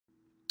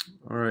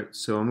Alright,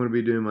 so I'm going to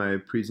be doing my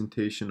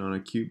presentation on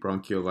acute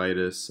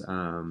bronchiolitis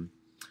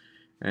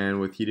and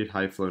with heated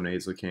high flow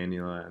nasal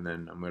cannula, and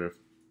then I'm going to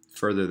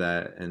further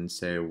that and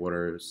say what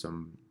are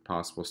some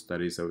possible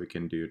studies that we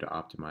can do to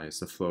optimize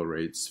the flow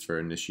rates for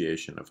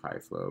initiation of high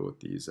flow with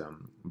these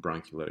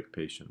bronchiolitic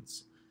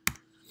patients.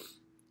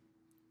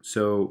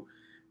 So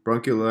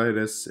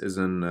bronchiolitis is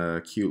an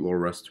acute lower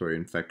respiratory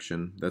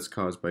infection that's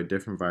caused by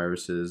different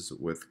viruses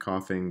with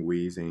coughing,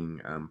 wheezing,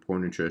 poor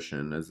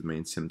nutrition as the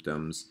main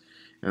symptoms.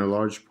 And a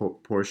large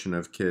portion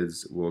of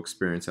kids will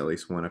experience at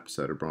least one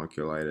episode of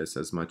bronchiolitis.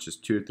 As much as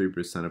 2 to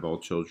 3% of all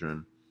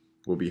children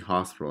will be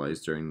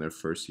hospitalized during their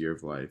first year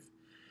of life.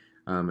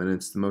 And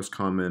it's the most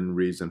common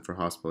reason for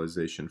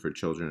hospitalization for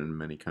children in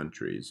many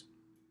countries.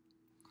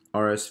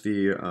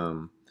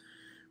 RSV,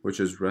 which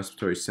is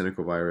respiratory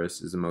syncytial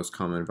is the most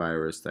common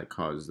virus that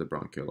causes the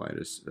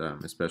bronchiolitis,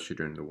 especially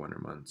during the winter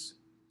months.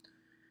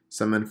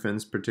 Some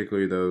infants,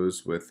 particularly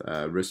those with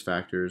risk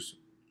factors,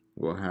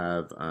 will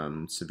have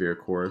severe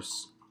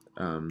course.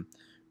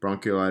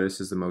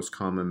 Bronchiolitis is the most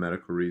common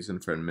medical reason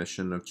for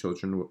admission of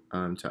children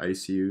to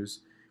ICUs,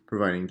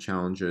 providing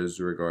challenges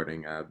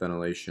regarding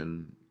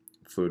ventilation,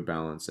 fluid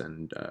balance,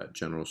 and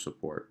general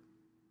support.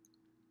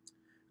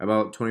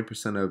 About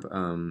 20% of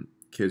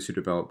kids who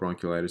develop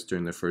bronchiolitis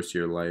during their first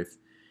year of life,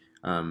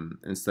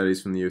 and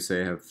studies from the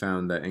USA have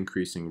found that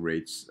increasing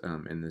rates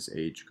in this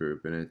age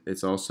group. And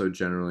it's also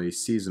generally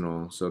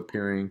seasonal, so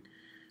appearing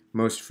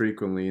most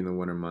frequently in the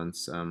winter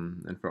months.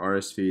 And for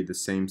RSV, the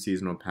same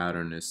seasonal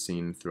pattern is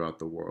seen throughout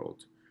the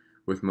world,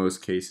 with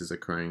most cases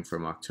occurring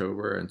from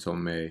October until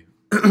May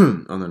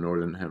on the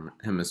northern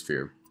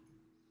hemisphere.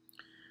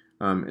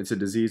 It's a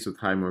disease with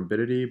high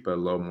morbidity but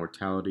low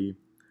mortality,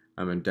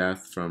 and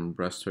death from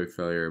respiratory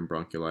failure and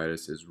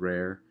bronchiolitis is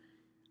rare.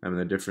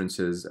 The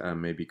differences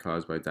may be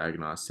caused by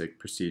diagnostic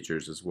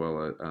procedures as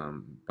well as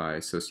by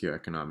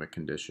socioeconomic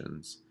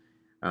conditions.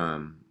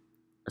 A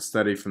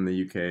study from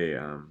the UK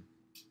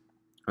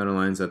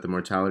underlines that the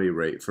mortality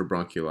rate for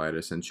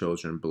bronchiolitis in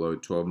children below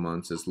 12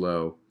 months is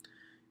low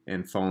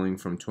and falling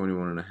from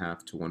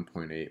 21.5 to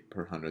 1.8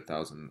 per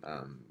 100,000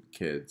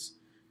 kids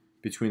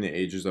between the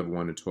ages of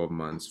 1 to 12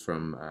 months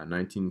from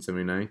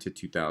 1979 to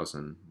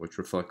 2000, which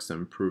reflects the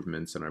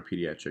improvements in our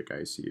pediatric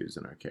ICUs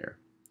and our care.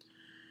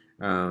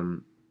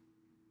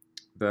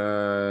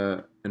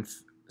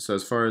 So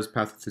as far as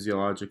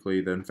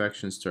pathophysiologically, the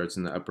infection starts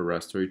in the upper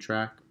respiratory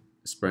tract,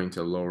 spreading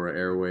to lower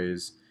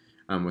airways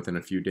within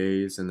a few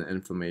days, and the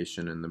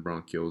inflammation in the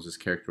bronchioles is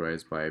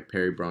characterized by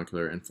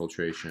peribronchial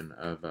infiltration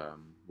of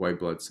white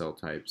blood cell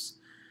types,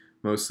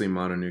 mostly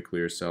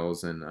mononuclear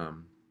cells, and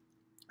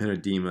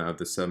edema of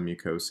the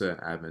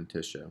submucosa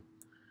adventitia.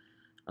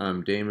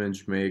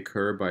 Damage may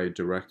occur by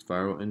direct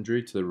viral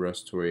injury to the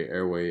respiratory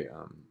airway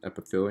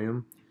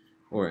epithelium,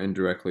 or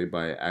indirectly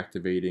by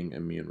activating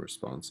immune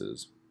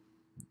responses.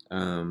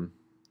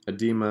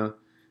 Edema,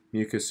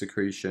 mucus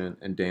secretion,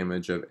 and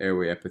damage of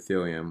airway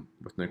epithelium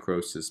with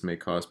necrosis may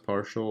cause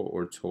partial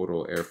or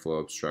total airflow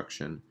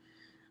obstruction,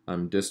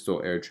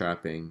 distal air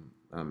trapping,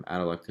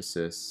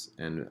 atelectasis,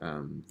 and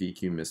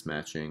VQ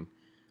mismatching,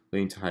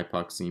 leading to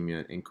hypoxemia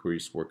and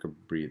increased work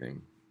of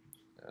breathing.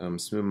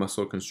 Smooth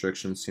muscle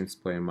constriction seems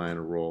to play a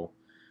minor role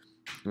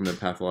in the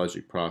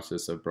pathologic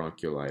process of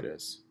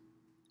bronchiolitis.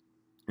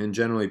 And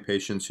generally,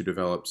 patients who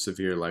develop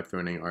severe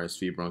life-threatening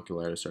RSV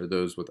bronchiolitis are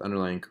those with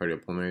underlying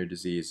cardiopulmonary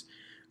disease,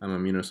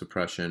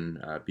 immunosuppression,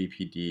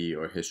 BPD,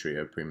 or history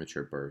of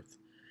premature birth.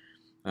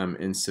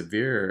 In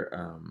severe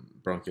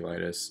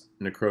bronchiolitis,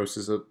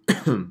 necrosis of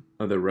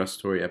the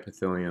respiratory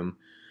epithelium,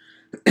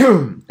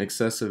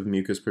 excessive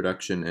mucus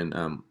production, and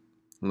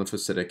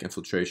lymphocytic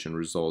infiltration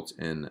results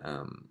in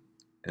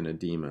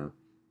edema,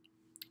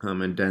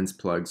 and dense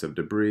plugs of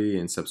debris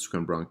and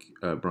subsequent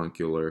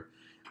bronchial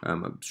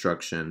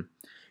obstruction.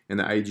 And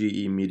the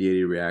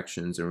IgE-mediated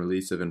reactions and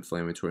release of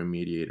inflammatory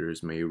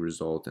mediators may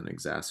result in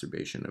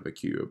exacerbation of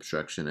acute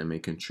obstruction and may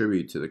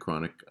contribute to the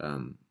chronic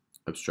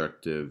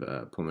obstructive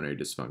pulmonary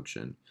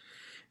dysfunction.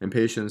 And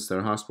patients that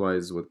are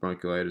hospitalized with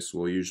bronchiolitis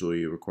will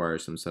usually require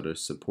some sort of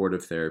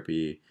supportive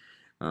therapy,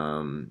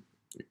 and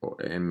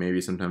maybe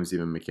sometimes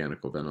even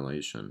mechanical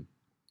ventilation.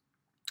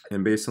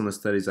 And based on the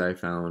studies I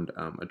found,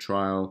 a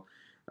trial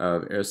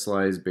of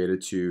aerosolized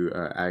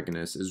beta-2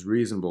 agonists is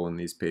reasonable in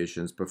these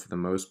patients, but for the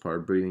most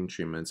part, breathing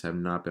treatments have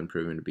not been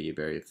proven to be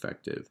very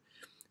effective.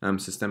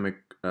 Systemic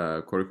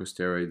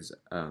corticosteroids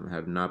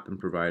have not been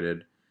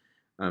provided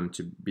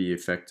to be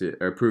effective,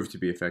 or proved to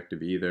be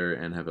effective either,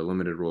 and have a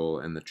limited role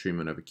in the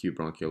treatment of acute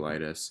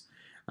bronchiolitis.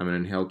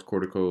 Inhaled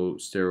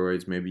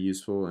corticosteroids may be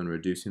useful in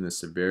reducing the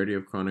severity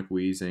of chronic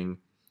wheezing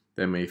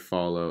that may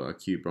follow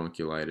acute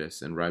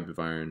bronchiolitis, and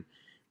ribavirin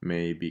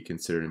may be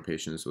considered in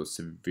patients with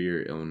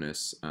severe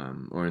illness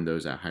or in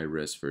those at high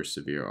risk for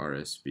severe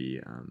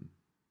RSV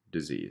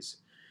disease.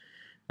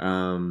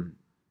 And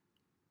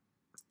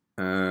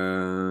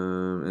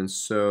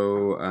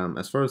so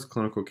as far as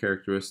clinical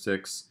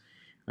characteristics,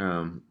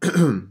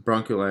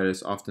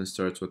 bronchiolitis often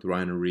starts with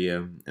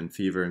rhinorrhea and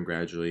fever and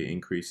gradually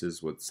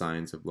increases with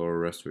signs of lower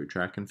respiratory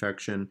tract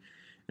infection,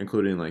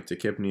 including like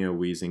tachypnea,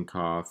 wheezing,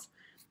 cough,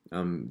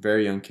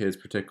 Very young kids,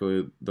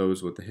 particularly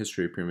those with a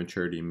history of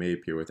prematurity, may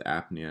appear with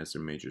apnea as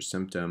their major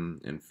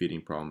symptom, and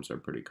feeding problems are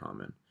pretty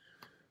common.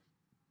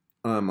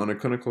 On a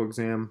clinical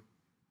exam,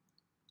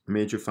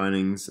 major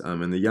findings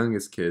in the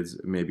youngest kids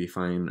may be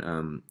fine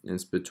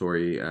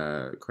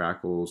inspiratory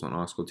crackles on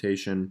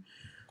auscultation,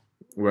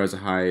 whereas a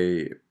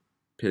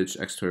high-pitched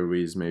expiratory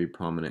wheeze may be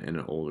prominent in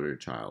an older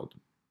child.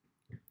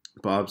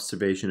 But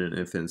observation in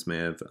infants may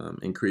have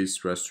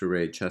increased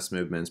respiratory rate, chest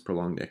movements,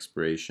 prolonged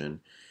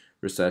expiration,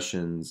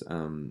 recessions,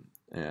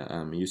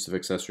 use of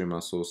accessory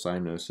muscles,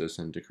 cyanosis,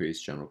 and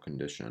decreased general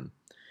condition.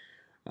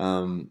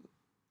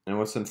 And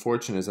what's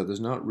unfortunate is that there's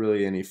not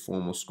really any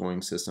formal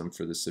scoring system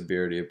for the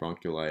severity of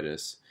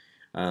bronchiolitis.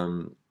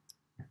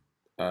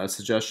 A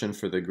suggestion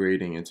for the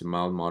grading into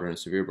mild, moderate, and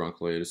severe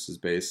bronchiolitis is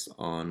based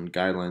on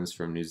guidelines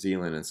from New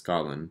Zealand and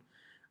Scotland.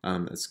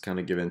 It's kind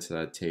of given to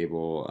that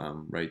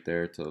table right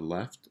there to the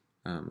left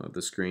of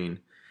the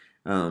screen.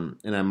 And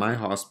at my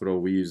hospital,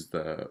 we use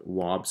the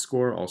WOB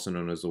score, also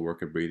known as the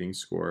work of breathing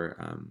score,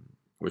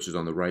 which is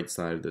on the right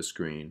side of the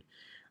screen.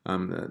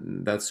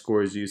 That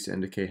score is used to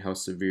indicate how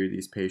severe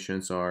these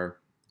patients are.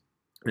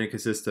 And it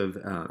consists of,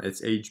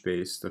 it's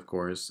age-based, of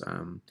course,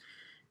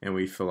 and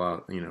we fill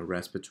out,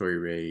 respiratory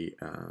rate,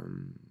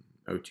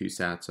 O2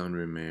 sats on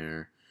room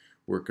air,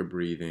 work of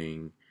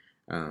breathing,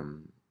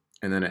 and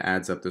then it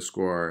adds up the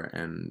score,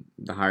 and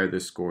the higher the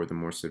score, the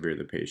more severe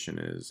the patient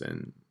is.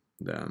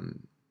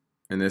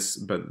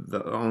 But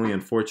the only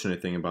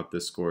unfortunate thing about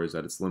this score is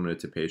that it's limited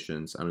to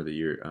patients under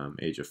the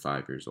age of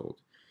 5 years old.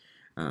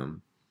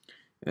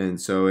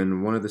 And so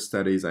in one of the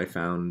studies I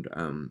found,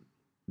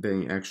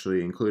 they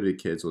actually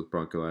included kids with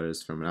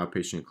bronchiolitis from an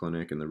outpatient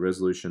clinic, and the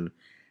resolution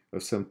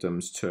of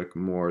symptoms took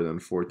more than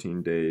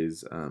 14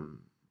 days,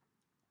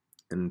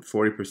 and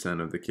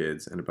 40% of the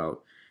kids and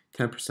about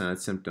 10% had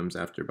symptoms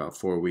after about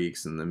 4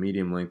 weeks, and the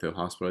median length of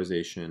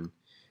hospitalization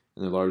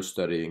in the large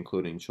study,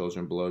 including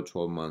children below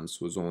 12 months,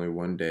 was only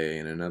 1 day.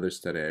 In another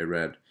study I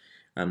read,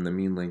 the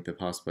mean length of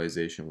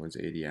hospitalization was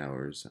 80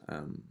 hours.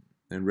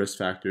 And risk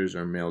factors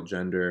are male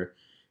gender,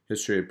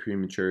 history of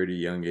prematurity,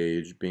 young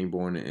age, being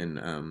born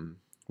in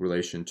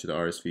relation to the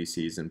RSV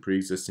season,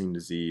 pre-existing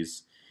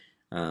disease,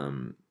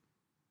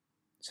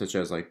 such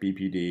as like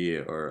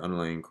BPD or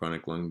underlying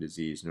chronic lung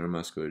disease,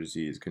 neuromuscular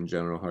disease,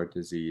 congenital heart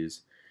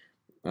disease,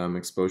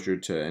 exposure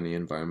to any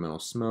environmental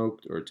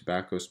smoke or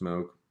tobacco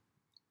smoke,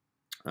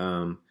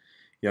 young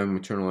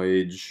maternal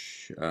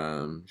age,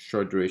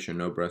 short duration,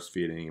 no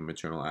breastfeeding, and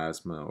maternal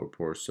asthma or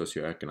poor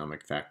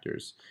socioeconomic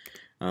factors.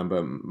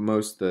 But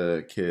most of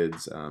the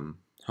kids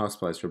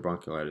hospitalized for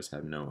bronchiolitis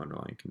have no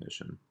underlying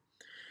condition.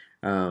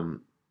 Now,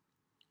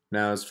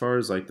 as far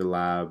as like the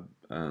lab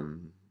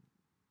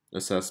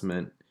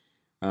assessment,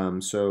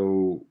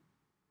 so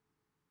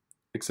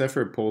except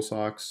for pulse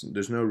ox,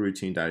 there's no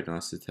routine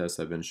diagnostic tests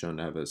that have been shown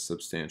to have a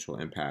substantial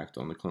impact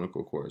on the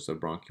clinical course of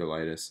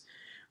bronchiolitis.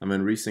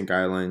 And recent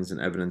guidelines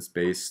and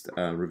evidence-based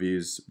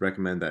reviews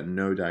recommend that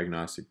no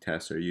diagnostic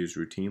tests are used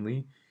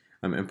routinely.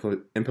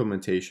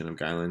 Implementation of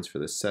guidelines for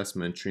the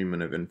assessment and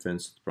treatment of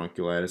infants with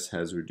bronchiolitis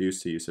has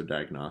reduced the use of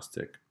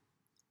diagnostic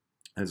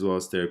as well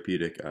as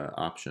therapeutic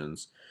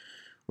options,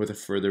 with a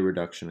further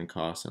reduction in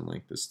cost and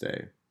length of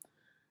stay.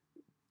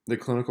 The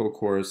clinical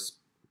course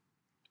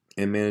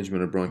and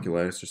management of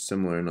bronchiolitis are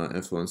similar and not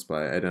influenced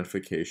by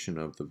identification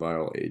of the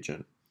viral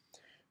agent.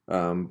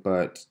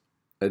 But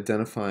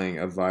identifying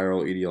a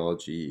viral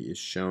etiology is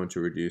shown to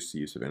reduce the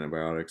use of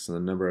antibiotics and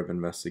the number of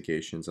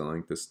investigations and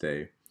length of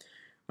stay.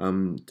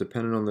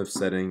 Depending on the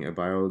setting, a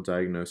viral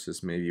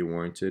diagnosis may be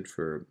warranted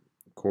for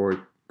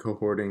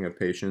cohorting of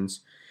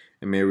patients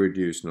and may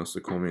reduce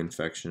nosocomial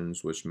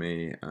infections, which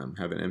may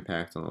have an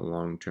impact on the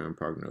long-term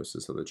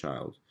prognosis of the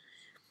child.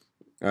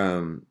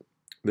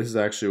 This is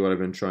actually what I've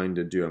been trying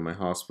to do at my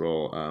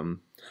hospital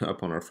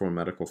up on our 4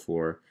 medical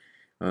floor.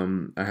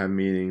 I have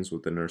meetings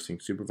with the nursing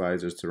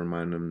supervisors to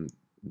remind them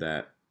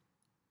that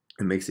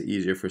it makes it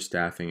easier for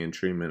staffing and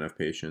treatment of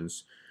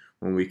patients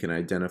when we can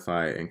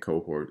identify and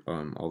cohort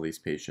all these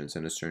patients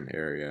in a certain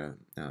area,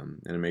 and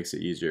it makes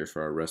it easier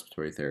for our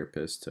respiratory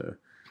therapists to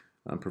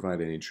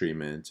provide any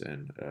treatment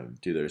and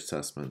do their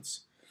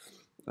assessments.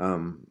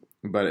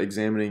 But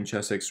examining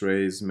chest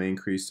x-rays may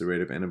increase the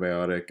rate of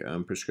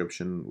antibiotic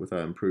prescription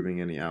without improving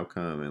any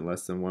outcome, and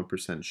less than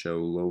 1% show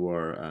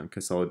lower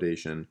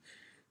consolidation,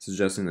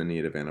 suggesting the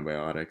need of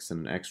antibiotics.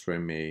 And an x-ray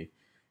may,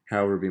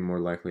 however, be more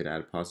likely to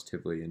add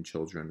positively in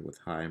children with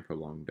high and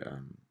prolonged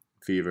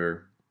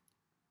fever,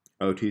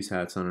 O2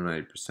 sats under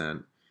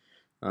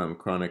 90%,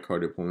 chronic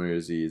cardiopulmonary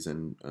disease,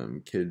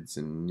 and kids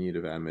in need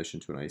of admission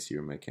to an ICU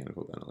or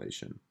mechanical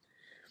ventilation.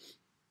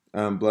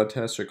 Blood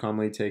tests are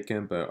commonly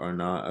taken but are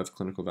not of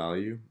clinical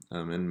value,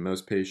 and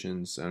most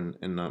patients are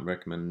not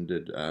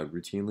recommended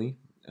routinely.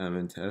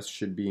 And tests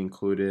should be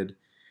included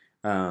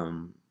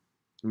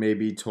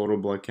maybe total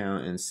blood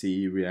count and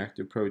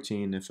C-reactive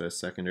protein if a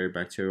secondary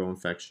bacterial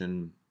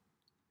infection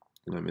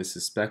is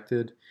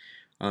suspected,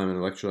 and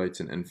electrolytes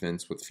in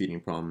infants with feeding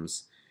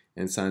problems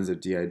and signs of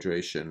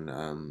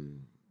dehydration.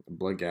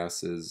 Blood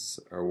gases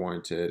are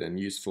warranted and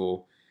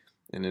useful,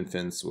 in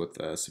infants with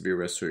severe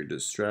respiratory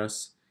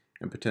distress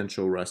and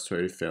potential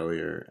respiratory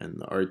failure,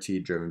 and the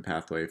RT-driven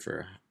pathway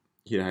for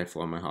heat high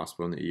flow in my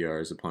hospital in the ER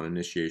is upon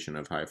initiation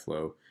of high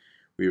flow.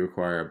 We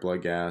require a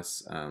blood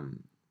gas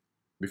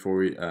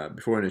before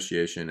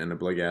initiation and a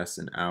blood gas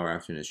an hour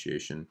after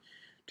initiation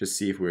to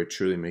see if we're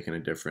truly making a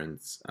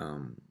difference,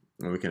 and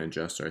we can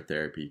adjust our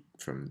therapy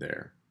from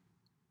there.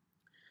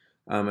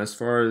 As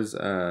far as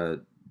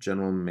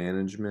general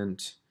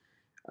management,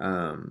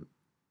 um,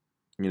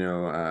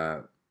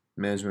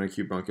 management of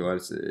acute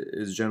bronchiolitis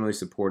is generally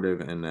supportive,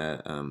 and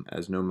that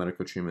as no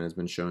medical treatment has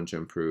been shown to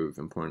improve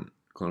important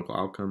clinical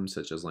outcomes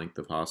such as length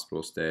of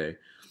hospital stay,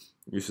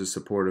 use of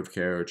supportive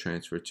care, or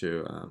transfer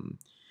to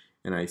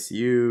an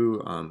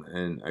ICU,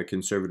 and a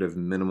conservative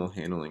minimal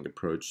handling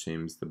approach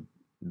seems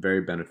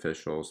very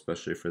beneficial,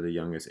 especially for the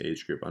youngest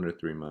age group under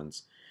 3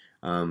 months.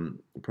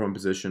 Prone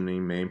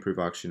positioning may improve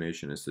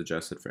oxygenation is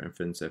suggested for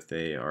infants if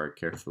they are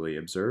carefully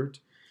observed,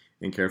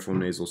 and careful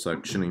nasal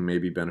suctioning may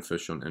be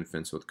beneficial in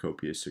infants with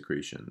copious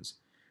secretions.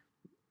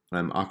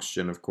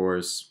 Oxygen, of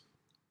course,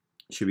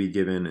 should be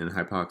given in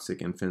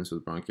hypoxic infants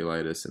with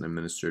bronchiolitis and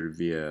administered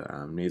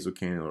via nasal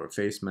cannula or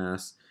face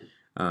mask.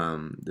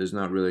 There's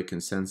not really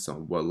consensus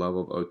on what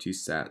level of OT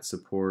sat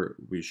support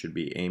we should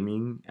be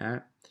aiming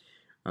at.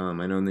 I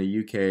know in the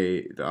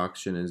UK, the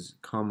oxygen is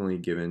commonly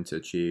given to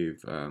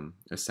achieve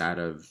a SAT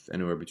of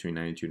anywhere between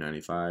 92 and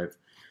 95,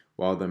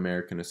 while the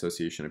American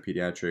Association of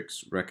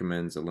Pediatrics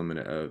recommends a limit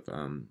of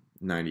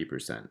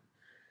 90%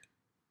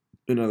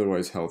 in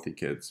otherwise healthy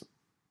kids.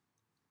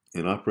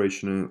 And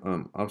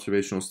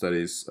observational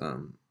studies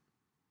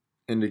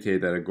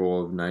indicate that a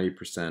goal of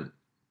 90%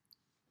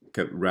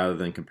 rather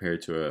than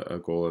compared to a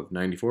goal of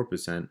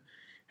 94%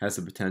 has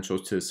the potential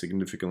to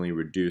significantly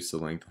reduce the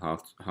length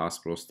of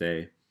hospital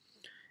stay.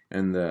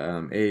 And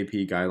the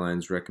AAP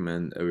guidelines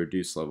recommend a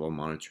reduced level of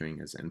monitoring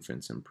as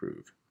infants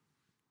improve.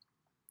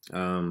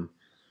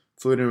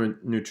 Fluid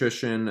and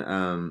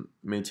nutrition,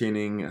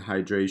 maintaining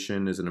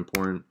hydration is an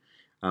important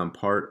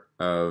part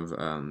of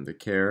the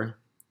care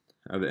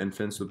of the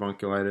infants with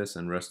bronchiolitis,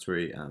 and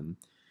respiratory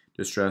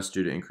distress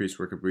due to increased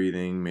work of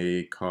breathing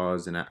may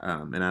cause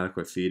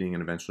inadequate feeding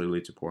and eventually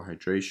lead to poor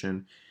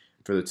hydration.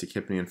 Further,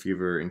 tachypnea and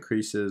fever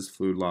increases,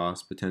 fluid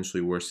loss,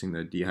 potentially worsening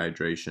the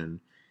dehydration.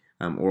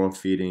 Oral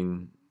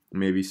feeding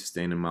may be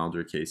sustained in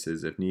milder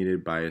cases if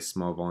needed by a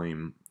small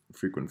volume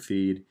frequent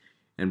feed,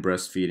 and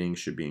breastfeeding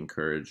should be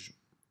encouraged.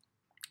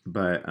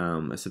 But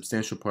a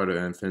substantial part of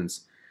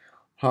infants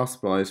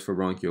hospitalized for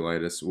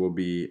bronchiolitis will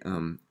be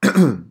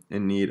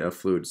in need of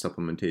fluid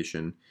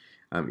supplementation,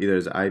 either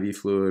as IV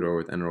fluid or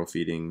with enteral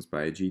feedings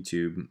by a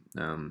G-tube.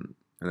 And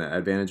the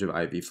advantage of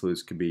IV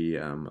fluids could be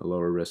a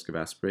lower risk of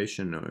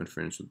aspiration, no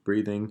interference with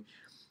breathing,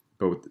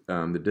 but with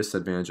the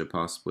disadvantage of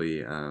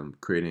possibly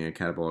creating a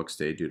catabolic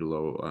state due to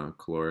low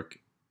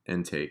caloric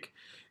intake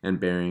and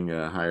bearing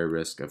a higher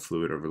risk of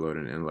fluid overload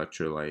and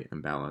electrolyte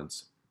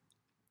imbalance.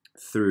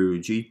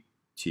 Through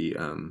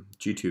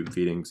G-tube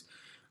feedings,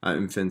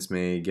 infants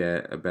may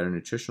get a better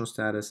nutritional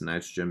status and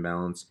nitrogen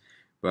balance,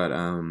 but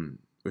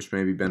which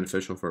may be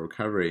beneficial for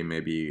recovery, may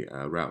be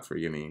a route for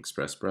giving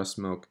express breast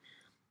milk.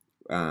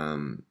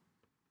 And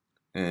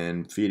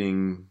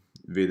feeding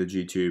via the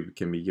G-tube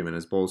can be given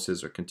as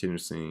boluses or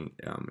continuously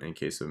in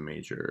case of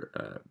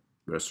major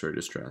respiratory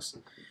distress.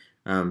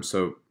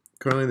 So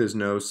currently there's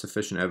no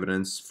sufficient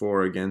evidence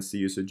for or against the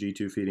use of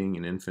G-tube feeding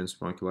in infants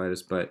with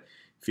bronchiolitis, but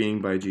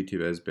feeding by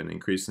G-tube has been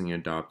increasingly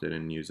adopted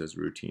and used as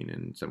routine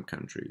in some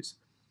countries.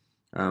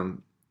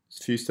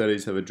 Few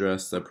studies have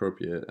addressed the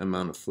appropriate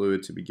amount of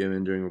fluid to be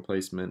given during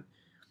replacement.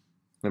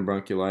 In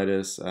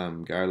bronchiolitis,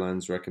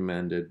 guidelines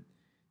recommended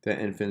that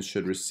infants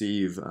should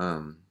receive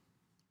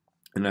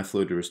enough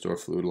fluid to restore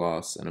fluid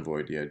loss and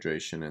avoid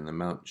dehydration, and the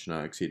amount should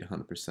not exceed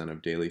 100%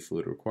 of daily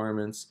fluid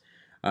requirements,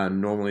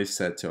 normally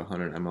set to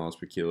 100 mLs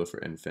per kilo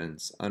for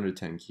infants under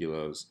 10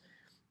 kilos,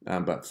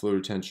 but fluid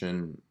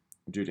retention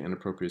due to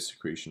inappropriate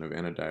secretion of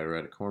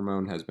antidiuretic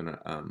hormone has been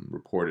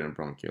reported in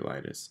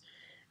bronchiolitis,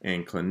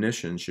 and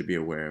clinicians should be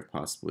aware of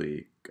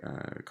possibly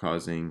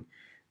causing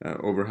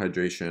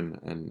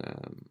overhydration, and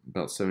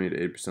about 70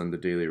 to 80% of the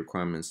daily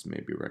requirements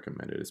may be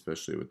recommended,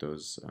 especially with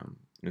those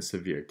in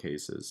severe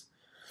cases.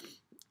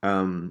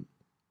 Inhaled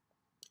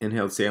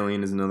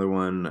saline is another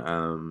one.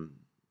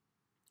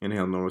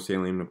 Inhaled normal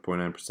saline of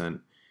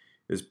 0.9%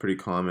 is pretty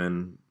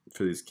common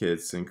for these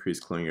kids to increase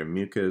clearing of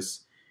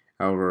mucus.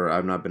 However,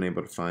 I've not been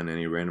able to find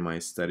any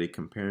randomized study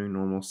comparing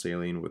normal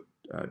saline with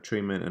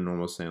treatment, and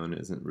normal saline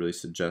isn't really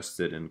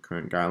suggested in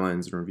current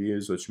guidelines and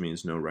reviews, which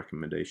means no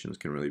recommendations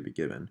can really be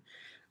given.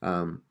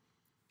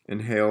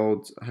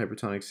 Inhaled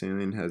hypertonic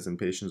saline has in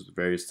patients with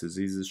various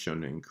diseases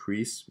shown to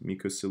increase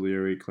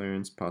mucociliary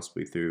clearance,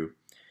 possibly through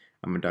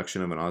a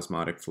reduction of an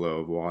osmotic flow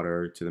of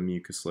water to the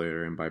mucus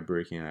layer and by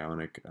breaking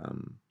ionic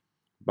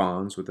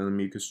bonds within the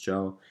mucus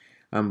gel.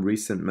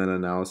 Recent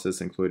meta-analysis,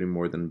 including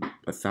more than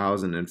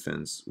 1,000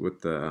 infants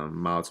with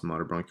mild to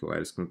moderate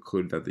bronchiolitis,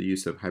 concluded that the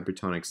use of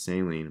hypertonic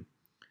saline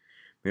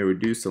may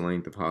reduce the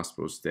length of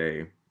hospital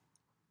stay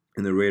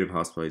and the rate of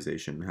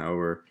hospitalization.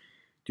 However,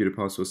 Due to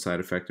possible side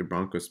effect of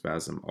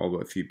bronchospasm, all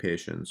but a few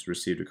patients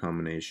received a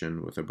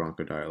combination with a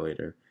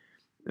bronchodilator,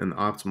 and the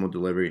optimal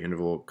delivery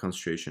interval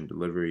concentration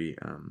delivery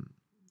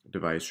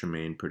device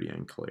remained pretty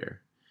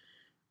unclear.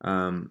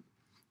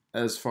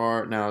 As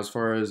far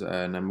as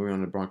now moving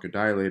on to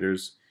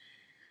bronchodilators,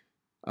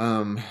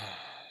 in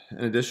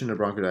addition to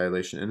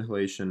bronchodilation,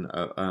 inhalation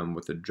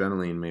with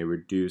adrenaline may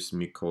reduce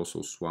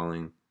mucosal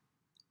swelling,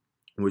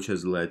 which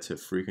has led to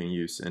frequent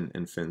use in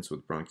infants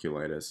with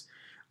bronchiolitis.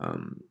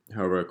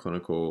 However, a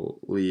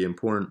clinically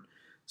important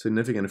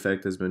significant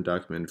effect has been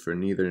documented for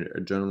neither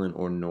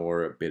adrenaline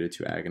nor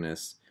beta-2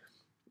 agonists.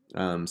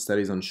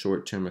 Studies on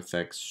short-term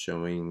effects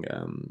showing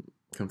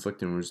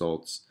conflicting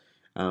results.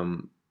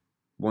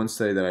 One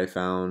study that I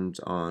found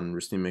on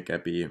racemic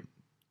epi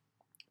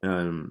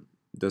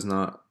does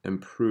not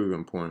improve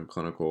important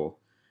clinical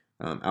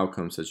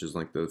outcomes such as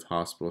length of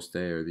hospital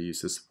stay or the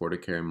use of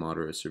supportive care in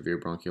moderate or severe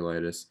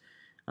bronchiolitis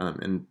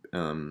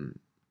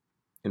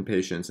in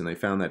patients, and they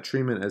found that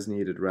treatment as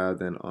needed rather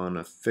than on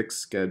a fixed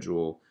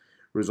schedule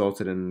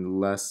resulted in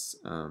less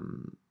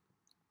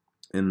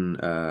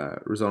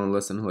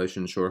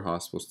inhalation, short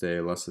hospital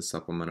stay, less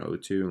supplemental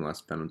O2, and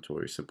less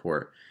ventilatory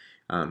support.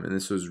 And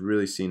this was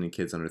really seen in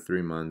kids under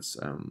 3 months,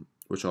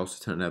 which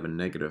also tend to have a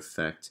negative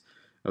effect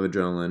of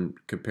adrenaline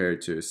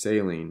compared to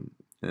saline.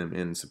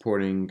 In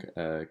supporting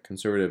a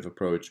conservative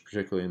approach,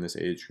 particularly in this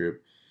age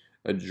group,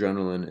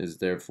 adrenaline is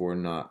therefore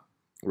not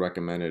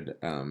recommended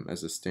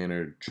as a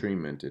standard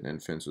treatment in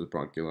infants with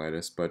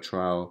bronchiolitis, but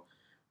trial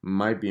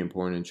might be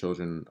important in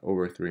children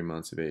over 3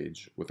 months of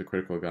age with a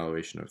critical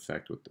evaluation of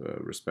effect with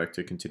respect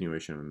to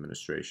continuation of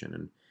administration.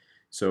 And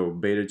so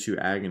beta-2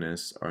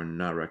 agonists are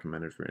not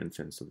recommended for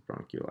infants with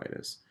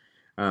bronchiolitis.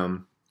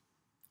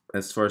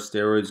 As far as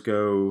steroids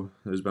go,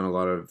 there's been a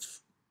lot of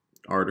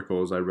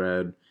articles I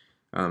read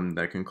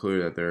that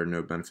conclude that there are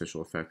no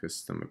beneficial effects of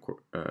systemic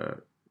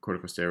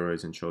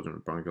corticosteroids in children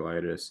with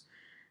bronchiolitis,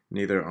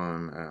 neither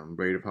on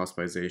rate of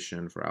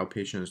hospitalization for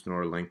outpatients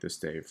nor length of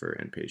stay for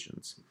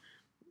inpatients.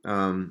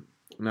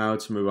 Now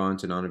to move on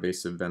to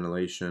non-invasive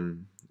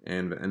ventilation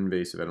and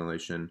invasive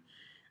ventilation.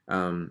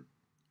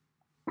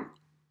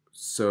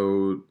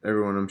 So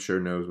everyone I'm sure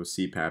knows what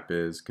CPAP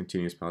is,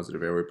 continuous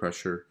positive airway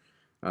pressure.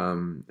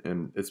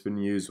 And it's been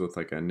used with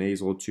like a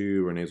nasal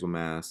tube or nasal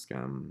mask,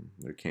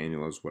 or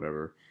cannulas,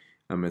 whatever.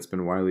 It's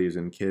been widely used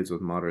in kids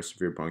with moderate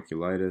severe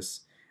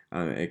bronchiolitis.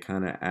 It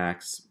kind of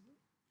acts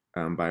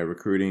by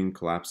recruiting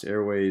collapsed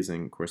airways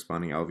and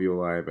corresponding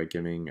alveoli by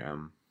giving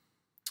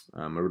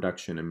a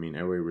reduction in mean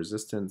airway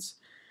resistance,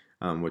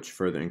 which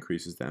further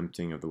increases the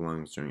emptying of the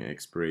lungs during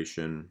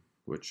expiration,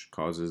 which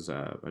causes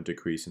a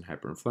decrease in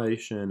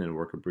hyperinflation and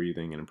work of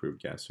breathing and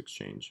improved gas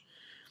exchange.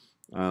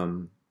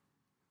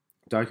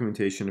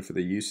 Documentation for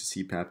the use of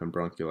CPAP in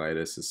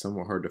bronchiolitis is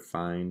somewhat hard to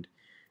find.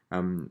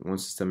 One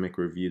systemic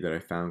review that I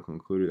found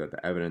concluded that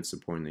the evidence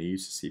supporting the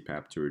use of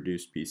CPAP to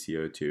reduce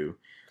PCO2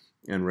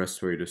 and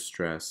respiratory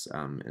distress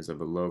is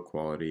of a low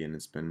quality, and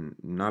it's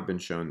not been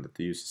shown that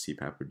the use of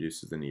CPAP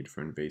reduces the need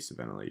for invasive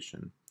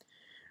ventilation.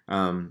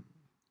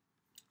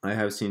 I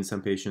have seen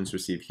some patients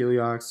receive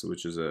Heliox,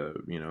 which is a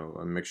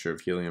mixture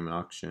of helium and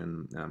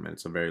oxygen, and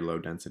it's a very low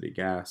density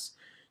gas,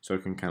 so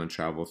it can kind of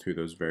travel through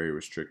those very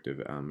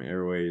restrictive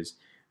airways.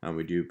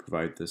 We do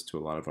provide this to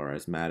a lot of our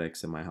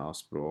asthmatics in my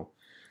hospital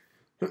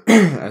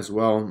as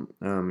well,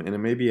 and it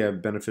may be a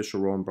beneficial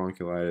role in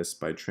bronchiolitis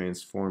by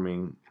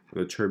transforming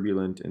the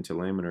turbulent into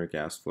laminar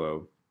gas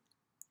flow,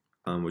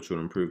 which would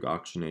improve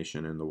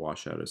oxygenation and the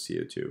washout of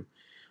CO2.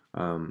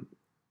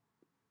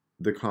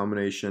 The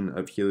combination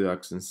of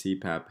Heliox and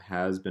CPAP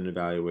has been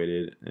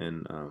evaluated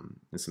in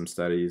some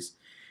studies,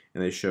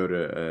 and they showed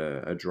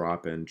a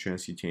drop in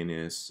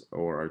transcutaneous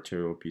or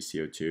arterial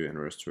PCO2 and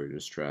respiratory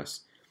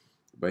distress.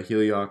 But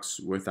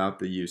Heliox without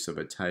the use of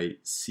a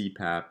tight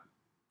CPAP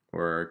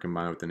or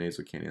combined with the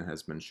nasal cannula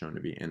has been shown to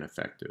be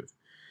ineffective.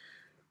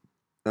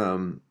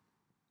 And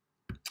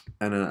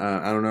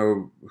I don't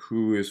know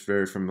who is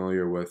very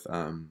familiar with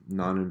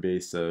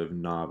non-invasive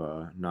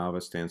NAVA.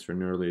 NAVA stands for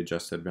Neurally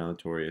Adjusted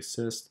Ventilatory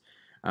Assist.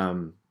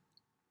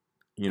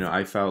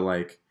 I felt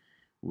like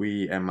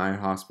we, at my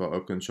hospital,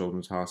 Oakland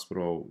Children's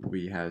Hospital,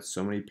 we had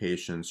so many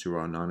patients who were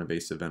on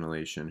non-invasive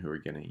ventilation who were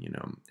getting,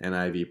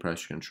 NIV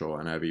pressure control,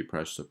 NIV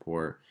pressure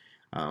support.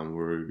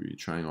 We're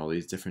trying all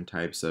these different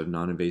types of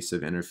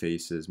non-invasive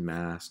interfaces,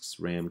 masks,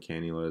 RAM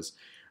cannulas.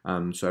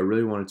 So I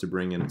really wanted to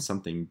bring in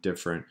something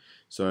different.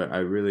 So I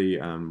really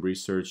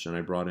researched, and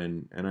I brought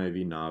in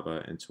NIV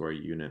NAVA into our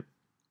unit.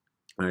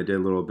 And I did a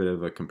little bit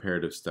of a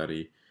comparative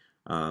study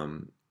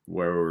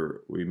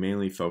where we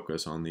mainly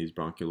focus on these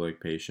bronchiolitic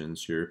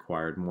patients who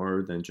required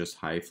more than just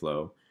high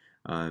flow.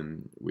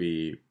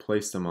 We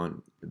placed them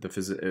on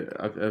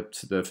up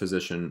to the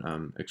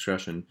physician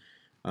expression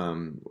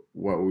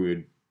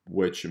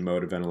which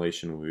mode of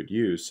ventilation we would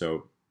use.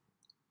 So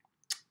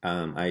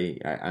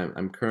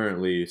I'm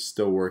currently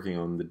still working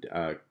on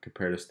the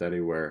comparative study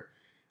where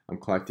I'm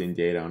collecting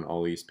data on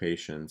all these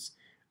patients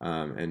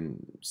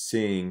and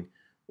seeing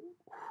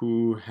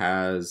who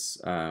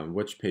has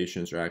which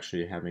patients are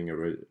actually having a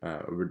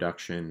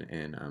reduction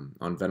in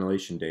on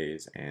ventilation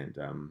days and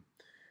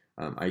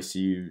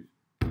ICU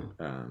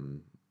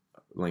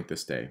length of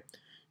stay.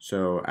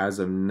 So as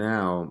of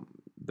now,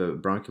 the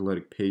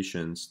bronchiolitic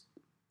patients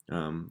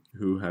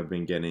who have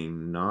been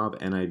getting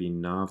NIV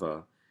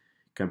NAVA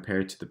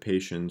compared to the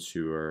patients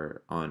who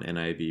are on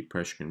NIV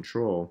pressure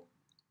control,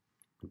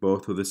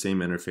 both with the same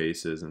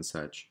interfaces and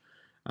such.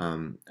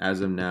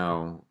 As of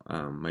now,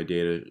 my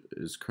data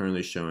is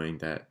currently showing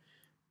that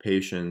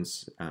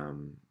patients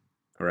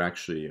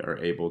are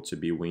able to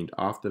be weaned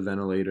off the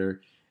ventilator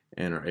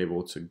and are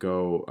able to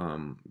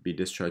go be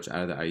discharged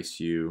out of the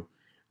ICU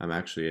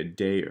actually a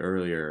day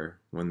earlier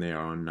when they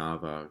are on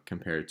NAVA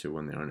compared to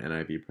when they're on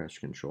NIV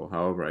pressure control.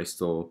 However, I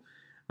still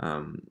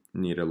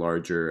need a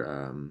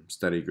larger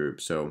study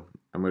group, so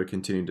I'm going to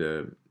continue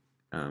to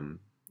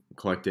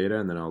collect data,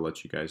 and then I'll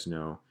let you guys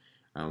know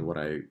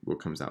what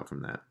comes out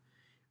from that.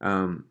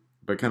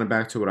 But kind of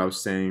back to what I was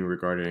saying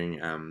regarding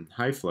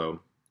high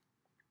flow,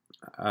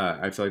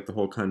 I feel like the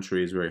whole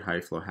country is very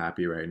high flow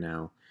happy right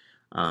now.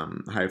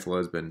 High flow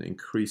has been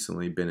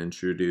increasingly been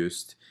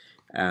introduced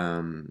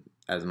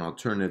as an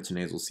alternative to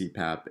nasal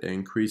CPAP. It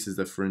increases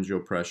the pharyngeal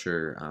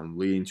pressure,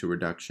 leading to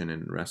reduction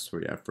in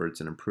respiratory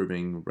efforts and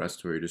improving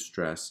respiratory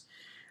distress.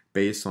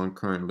 Based on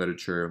current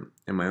literature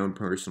and my own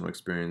personal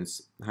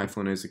experience, high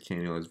flow nasal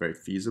cannula is very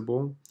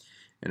feasible,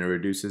 and it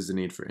reduces the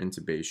need for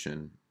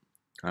intubation.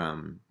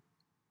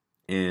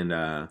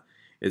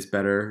 It's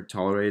better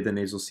tolerated than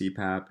nasal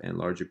CPAP, and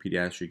larger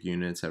pediatric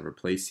units have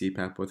replaced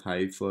CPAP with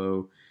high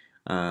flow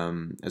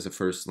as a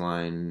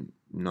first-line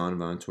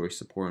non-ventilatory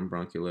support in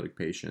bronchiolitic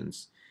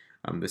patients.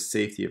 The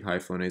safety of high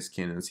flow nasal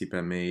cannula and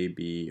CPAP may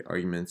be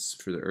arguments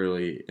for the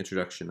early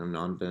introduction of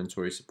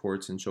non-ventilatory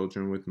supports in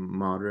children with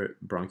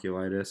moderate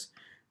bronchiolitis,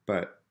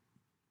 but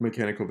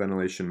mechanical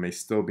ventilation may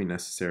still be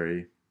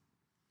necessary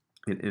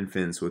in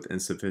infants with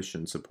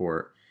insufficient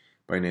support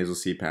by nasal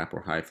CPAP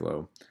or high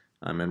flow.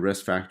 And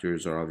risk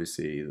factors are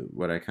obviously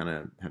what I kind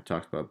of have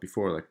talked about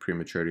before, like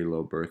prematurity,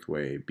 low birth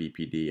weight,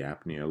 BPD,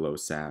 apnea, low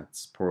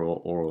SATs, poor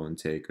oral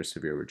intake, or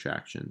severe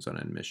retractions on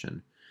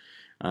admission.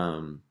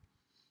 And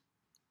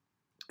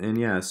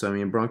yeah, so I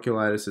mean,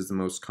 bronchiolitis is the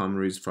most common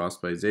reason for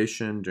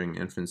hospitalization during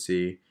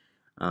infancy,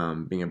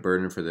 being a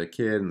burden for the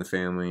kid and the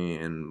family,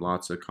 and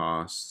lots of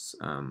costs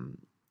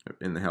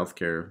in the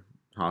healthcare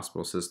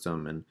hospital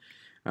system.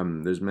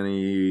 And there's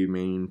many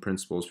main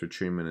principles for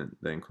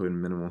treatment that include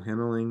minimal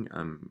handling,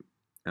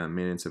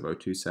 maintenance of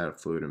O2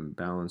 sat, fluid and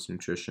balance,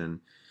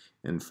 nutrition,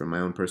 and from my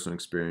own personal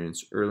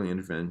experience, early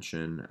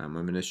intervention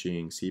of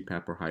initiating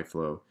CPAP or high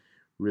flow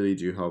really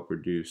do help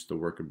reduce the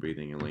work of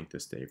breathing and length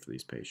of stay for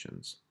these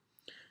patients.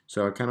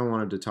 So I kind of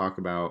wanted to talk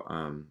about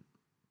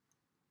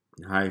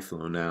high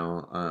flow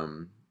now,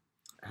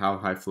 how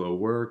high flow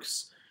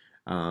works,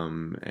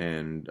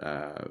 and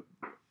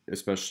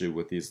especially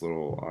with these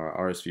little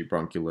RSV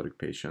bronchiolitic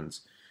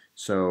patients.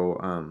 So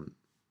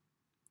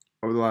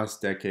over the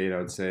last decade, I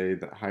would say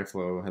that high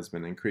flow has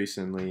been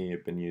increasingly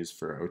been used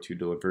for O2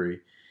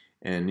 delivery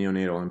and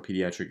neonatal and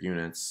pediatric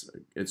units.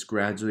 It's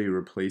gradually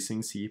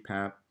replacing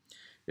CPAP.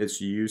 Its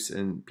use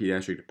in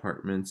pediatric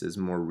departments is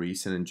more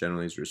recent and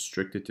generally is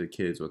restricted to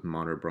kids with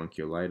moderate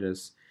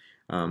bronchiolitis.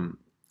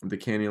 The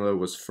cannula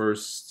was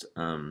first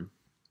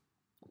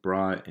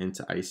brought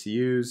into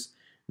ICUs.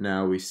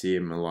 Now we see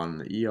them a lot in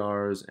the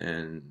ERs,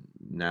 and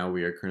now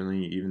we are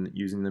currently even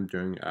using them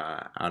during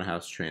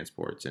out-of-house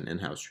transports and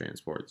in-house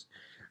transports.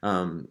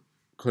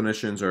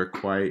 Clinicians are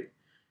quite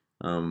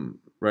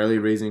rightly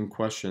raising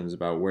questions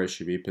about where it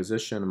should be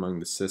positioned among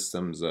the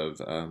systems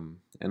of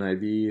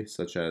NIV,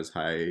 such as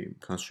high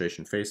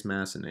concentration face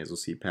masks and nasal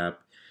CPAP.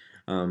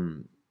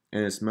 And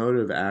its mode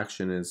of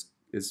action it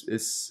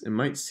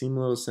might seem a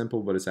little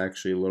simple, but it's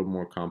actually a little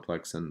more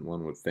complex than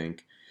one would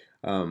think.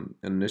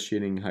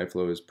 Initiating high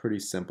flow is pretty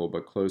simple,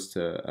 but close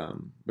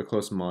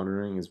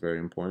monitoring is very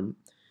important,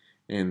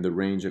 and the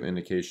range of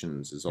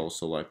indications is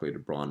also likely to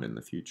broaden in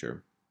the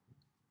future.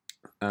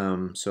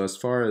 So as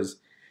far as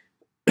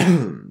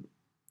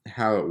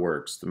how it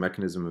works, the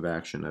mechanism of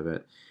action of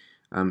it,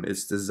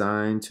 it's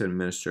designed to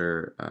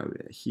administer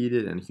a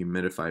heated and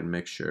humidified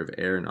mixture of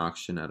air and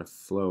oxygen at a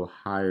flow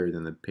higher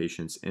than the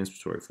patient's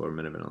inspiratory flow or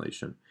minute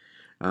ventilation.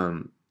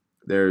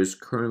 There is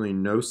currently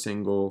no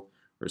single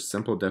or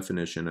simple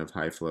definition of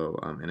high flow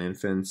in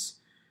infants.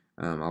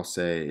 I'll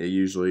say it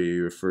usually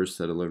refers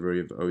to the delivery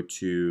of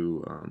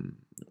O2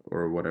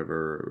 or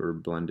whatever, or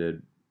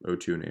blended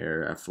O2 and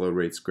air at flow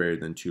rates greater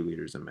than 2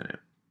 liters a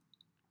minute.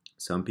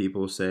 Some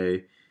people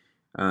say,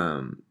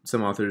 some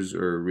authors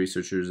or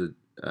researchers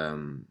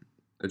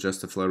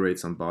adjust the flow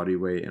rates on body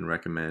weight and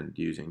recommend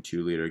using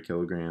 2 liter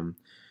kilogram,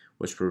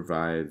 which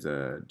provides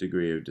a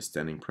degree of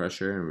distending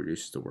pressure and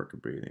reduces the work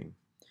of breathing.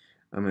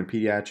 In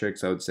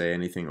pediatrics, I would say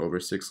anything over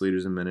 6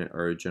 liters a minute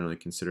are generally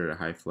considered a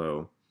high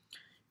flow.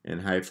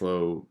 And high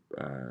flow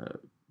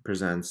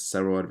presents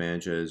several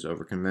advantages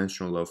over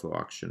conventional low flow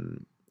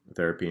oxygen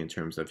therapy in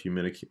terms of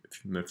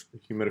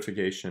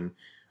humidification,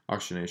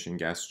 oxygenation,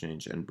 gas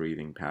exchange, and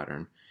breathing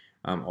pattern.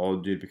 all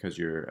due because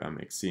you're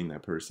exceeding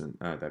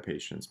that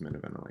patient's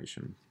minute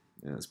ventilation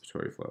and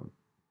inspiratory flow.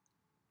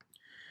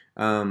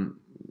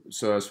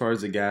 So as far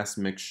as the gas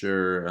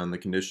mixture and the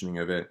conditioning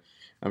of it,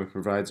 it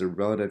provides a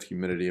relative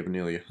humidity of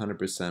nearly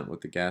 100%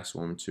 with the gas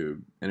warm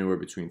tube, anywhere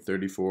between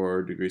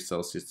 34 degrees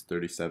Celsius to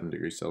 37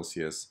 degrees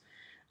Celsius,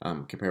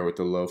 compared with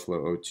the low flow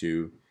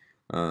O2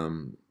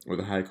 or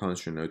the high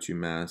concentrated O2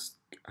 mask.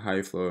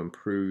 High flow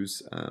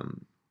improves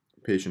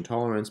patient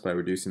tolerance by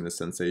reducing the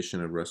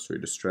sensation of respiratory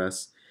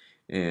distress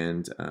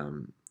and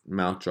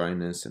mouth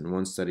dryness, and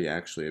one study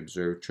actually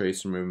observed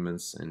tracer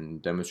movements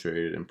and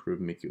demonstrated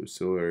improved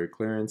mucociliary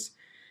clearance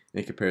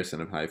in comparison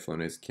of high-flow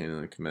nasal cannula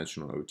and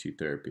conventional O2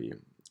 therapy.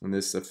 And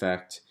this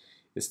effect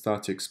is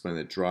thought to explain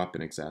the drop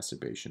in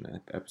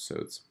exacerbation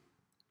episodes.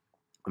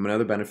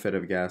 Another benefit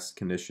of gas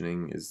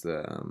conditioning is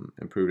the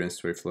improved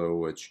inspiratory flow,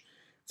 which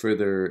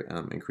further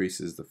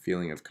increases the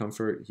feeling of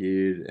comfort.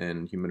 Heated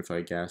and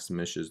humidified gas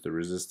diminishes the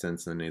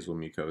resistance in the nasal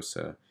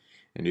mucosa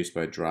induced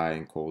by dry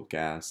and cold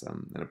gas,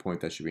 and a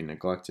point that should be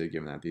neglected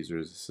given that these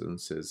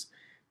resistances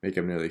make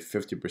up nearly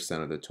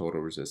 50% of the total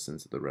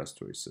resistance of the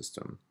respiratory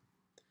system.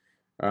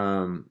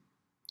 And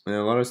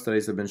a lot of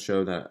studies have been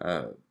shown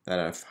that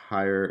a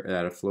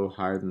flow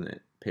higher than the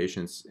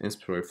patient's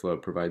inspiratory flow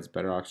provides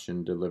better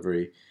oxygen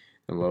delivery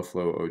than low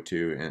flow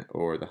O2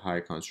 or the high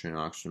concentrated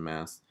oxygen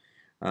mask.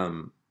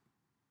 And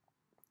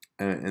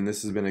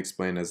this has been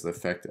explained as the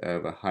effect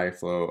of a high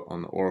flow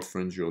on the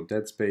oropharyngeal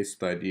dead space,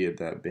 the idea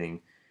that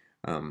being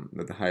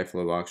that the high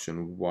flow of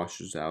oxygen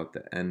washes out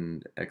the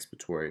end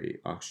expiratory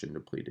oxygen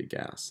depleted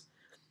gas.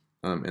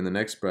 In the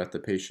next breath, the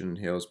patient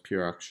inhales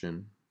pure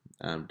oxygen.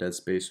 Dead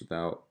space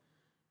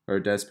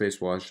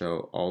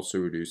washout also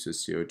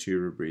reduces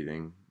CO2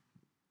 rebreathing.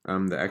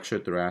 The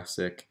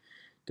extrathoracic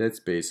dead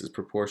space is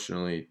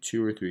proportionally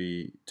 2 or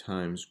 3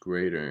 times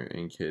greater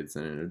in kids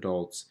than in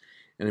adults,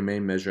 and it may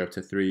measure up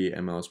to 3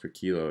 mLs per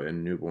kilo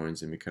in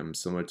newborns and become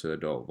similar to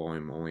adult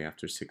volume only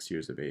after 6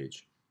 years of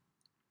age.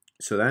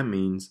 So that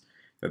means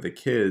that the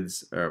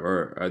kids,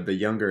 or the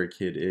younger a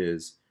kid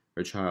is,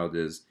 or child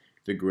is,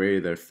 the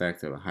greater the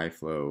effect of a high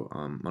flow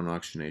on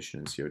oxygenation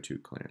and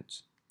CO2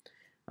 clearance.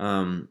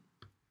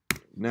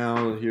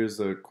 Now here's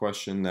the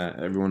question that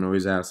everyone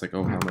always asks, like,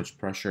 oh, how much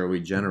pressure are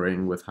we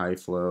generating with high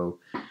flow?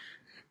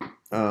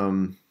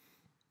 And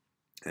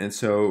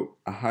so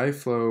a high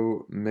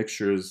flow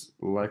mixture is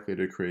likely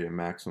to create a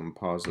maximum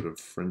positive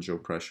pharyngeal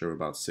pressure of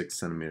about 6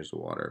 centimeters of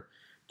water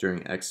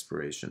during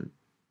expiration.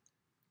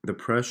 The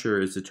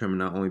pressure is determined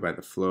not only by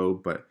the flow,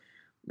 but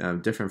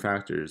different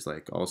factors,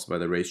 like also by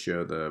the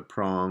ratio of the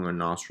prong or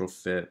nostril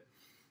fit,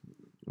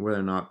 whether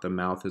or not the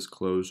mouth is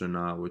closed or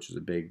not, which is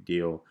a big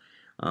deal.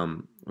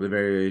 The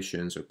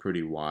variations are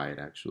pretty wide,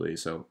 actually.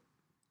 So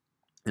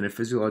in a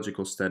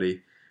physiological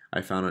study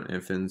I found on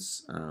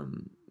infants,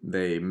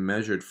 they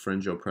measured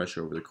pharyngeal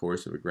pressure over the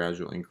course of a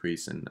gradual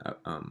increase in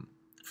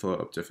flow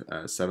up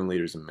to 7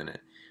 liters a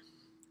minute.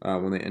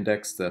 When they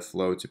indexed the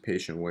flow to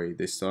patient weight,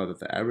 they saw that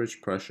the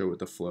average pressure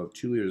with a flow of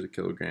 2 liters a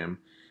kilogram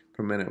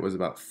per minute was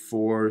about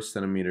 4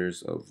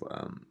 centimeters of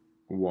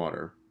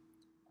water.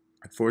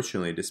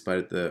 Unfortunately,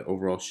 despite the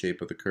overall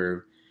shape of the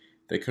curve,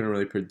 they couldn't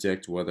really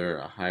predict whether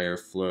a higher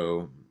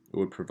flow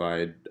would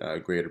provide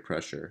greater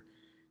pressure.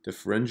 The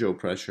pharyngeal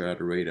pressure at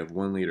a rate of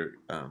 1 liter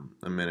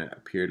a minute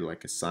appeared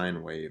like a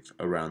sine wave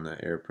around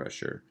the air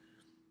pressure,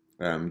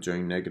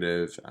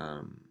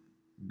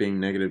 being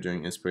negative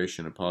during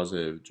inspiration and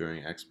positive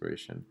during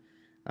expiration.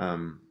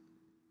 And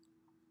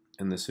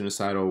the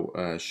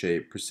sinusoidal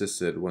shape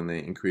persisted when they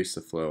increased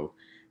the flow,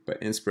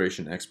 but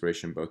inspiration and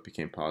expiration both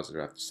became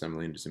positive after 7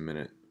 liters a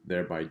minute,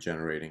 thereby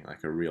generating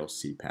like a real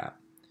CPAP.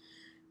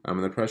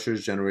 And the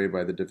pressures generated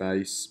by the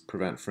device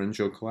prevent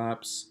pharyngeal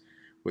collapse,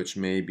 which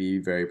may be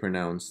very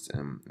pronounced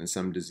in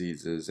some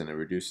diseases, and it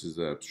reduces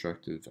the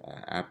obstructive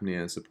apnea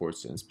and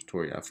supports the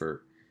inspiratory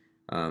effort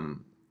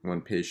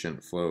when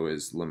patient flow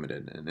is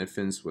limited. In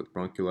infants with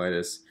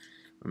bronchiolitis,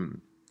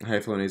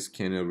 high flow nasal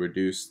cannula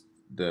reduce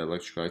the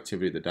electrical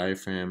activity of the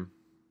diaphragm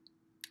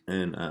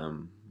and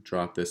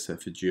drop the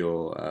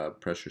esophageal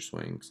pressure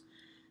swings,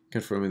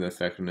 confirming the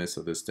effectiveness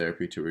of this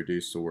therapy to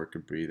reduce the work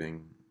of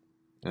breathing.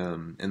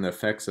 And the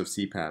effects of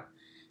CPAP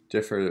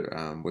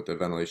differ with the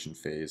ventilation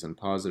phase, and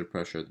positive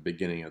pressure at the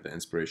beginning of the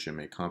inspiration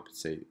may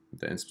compensate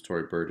the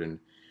inspiratory burden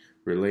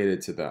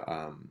related to the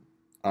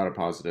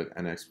autopositive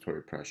and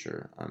expiratory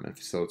pressure and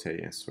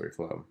facilitate inspiratory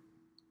flow.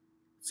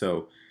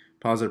 So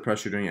positive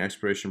pressure during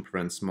expiration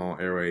prevents small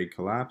airway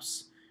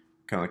collapse,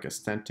 kind of like a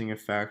stenting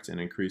effect, and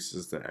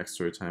increases the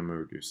expiratory time and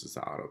reduces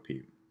the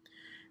auto-PEEP.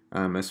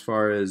 As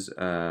far as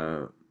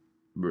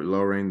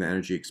lowering the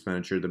energy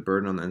expenditure, the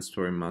burden on the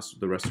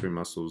respiratory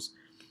muscles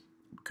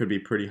could be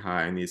pretty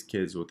high in these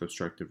kids with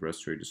obstructive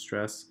respiratory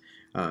distress.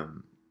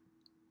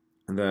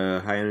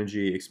 The high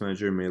energy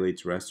expenditure may lead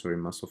to respiratory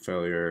muscle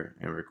failure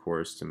and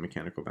recourse to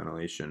mechanical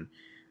ventilation.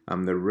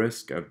 The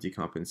risk of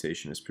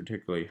decompensation is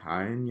particularly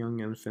high in young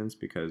infants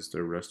because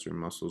their respiratory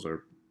muscles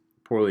are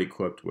poorly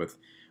equipped with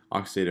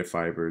oxidative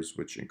fibers,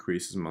 which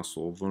increases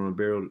muscle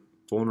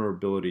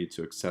vulnerability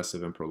to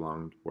excessive and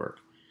prolonged work.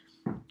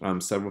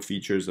 Several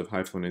features of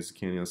high flow nasal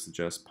cannula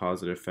suggest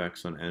positive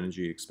effects on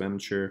energy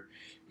expenditure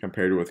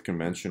compared with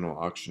conventional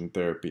oxygen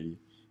therapy,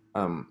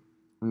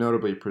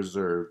 notably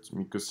preserved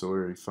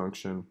mucociliary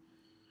function,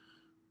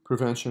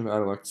 prevention of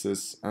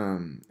atelectasis,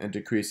 and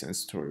decreased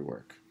inspiratory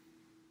work.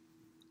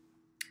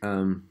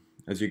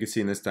 As you can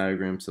see in this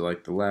diagram to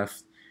like the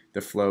left, the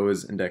flow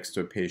is indexed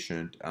to a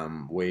patient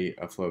weight.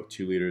 A flow of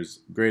 2 liters,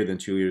 greater than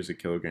 2 liters a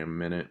kilogram a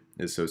minute,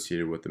 is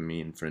associated with a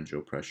mean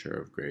pharyngeal pressure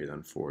of greater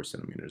than 4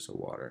 centimeters of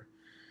water.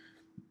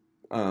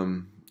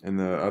 And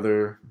the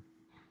other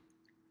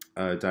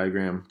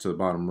diagram to the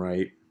bottom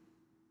right,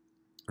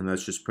 and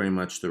that's just pretty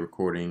much the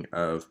recording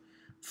of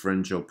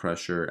pharyngeal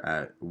pressure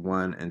at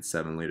 1 and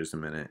 7 liters a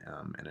minute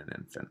in an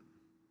infant.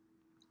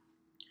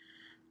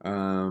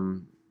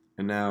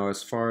 And now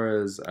as far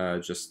as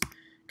just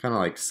kind of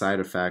like side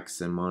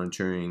effects and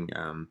monitoring,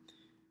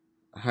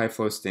 high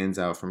flow stands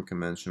out from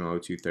conventional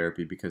O2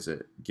 therapy because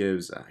it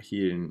gives a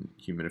heated and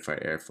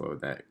humidified airflow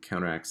that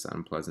counteracts the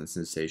unpleasant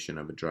sensation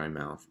of a dry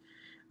mouth.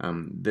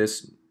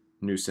 This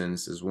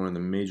nuisance is one of the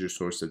major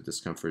sources of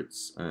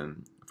discomforts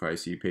for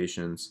ICU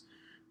patients.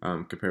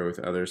 Compared with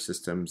other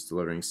systems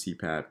delivering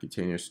CPAP,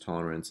 cutaneous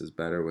tolerance is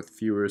better with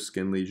fewer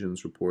skin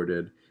lesions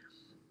reported.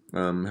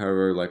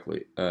 However,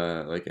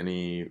 like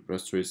any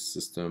respiratory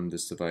system,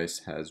 this device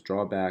has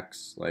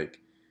drawbacks.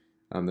 Like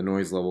the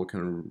noise level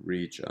can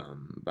reach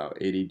about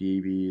 80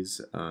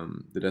 dBs.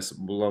 The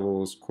decibel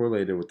level is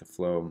correlated with the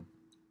flow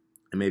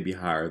and may be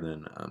higher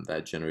than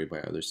that generated by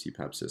other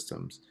CPAP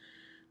systems.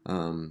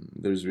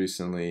 There's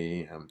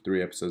recently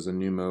 3 episodes of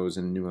pneumos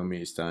and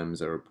pneumomediastimes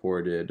that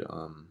reported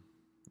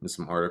in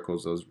some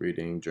articles I was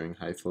reading during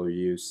high flow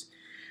use.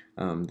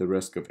 The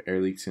risk of air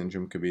leak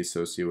syndrome could be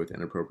associated with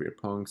inappropriate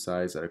prong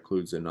size that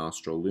occludes the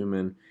nostril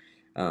lumen.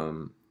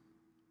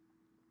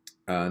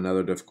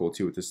 Another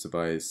difficulty with this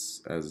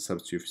device as a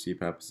substitute for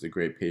CPAP is the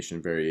great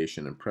patient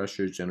variation in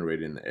pressure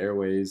generated in the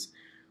airways.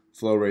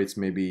 Flow rates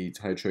may be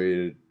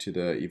titrated to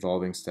the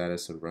evolving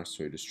status of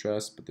respiratory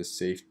distress, but the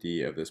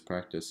safety of this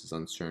practice is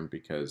uncertain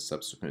because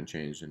subsequent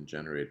change in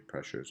generated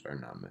pressures are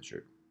not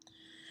measured.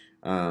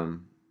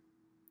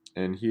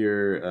 And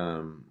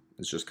here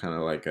it's just kind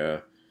of like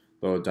a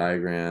little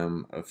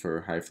diagram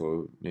for high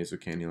flow nasal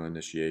cannula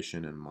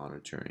initiation and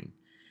monitoring.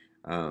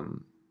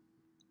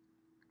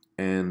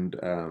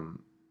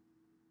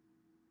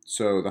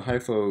 So the high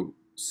flow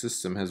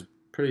system has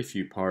pretty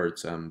few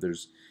parts.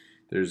 There's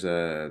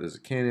a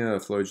cannula, a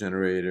flow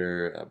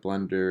generator, a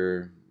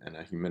blender, and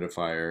a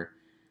humidifier.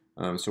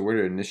 So where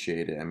to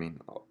initiate it? I mean,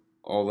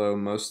 although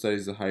most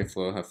studies of high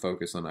flow have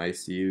focused on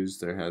ICUs,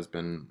 there has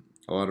been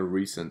a lot of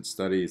recent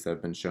studies that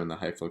have been shown that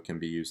high flow can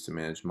be used to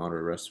manage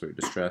moderate respiratory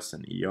distress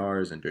in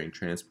ERs and during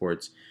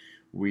transports.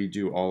 We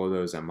do all of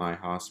those at my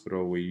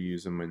hospital. We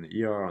use them in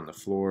the ER, on the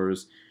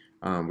floors.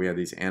 We have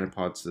these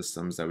antipod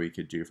systems that we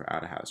could do for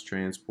out-of-house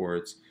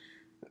transports.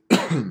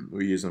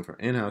 We use them for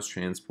in-house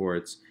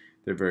transports.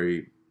 They're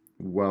very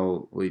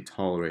well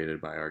tolerated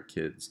by our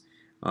kids.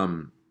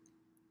 And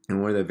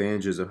one of the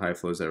advantages of high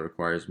flow is that it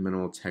requires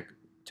minimal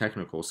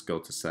technical skill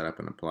to set up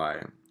and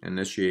apply.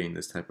 Initiating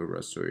this type of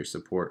respiratory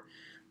support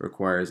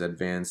requires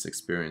advanced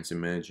experience in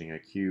managing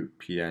acute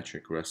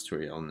pediatric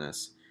respiratory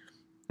illness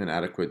and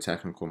adequate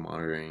technical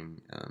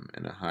monitoring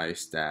and a high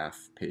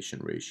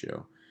staff-patient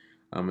ratio.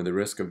 And the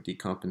risk of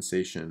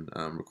decompensation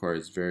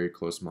requires very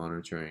close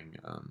monitoring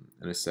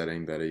in a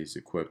setting that is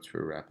equipped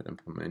for rapid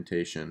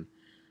implementation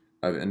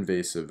of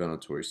invasive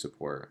ventilatory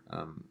support.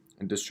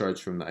 And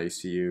discharge from the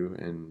ICU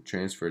and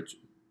transfer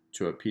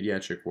to a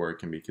pediatric ward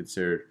can be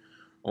considered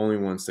only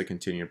once the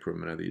continued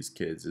improvement of these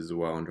kids is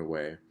well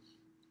underway.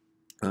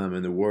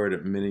 And the ward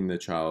admitting the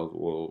child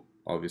will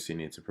obviously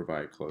need to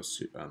provide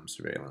close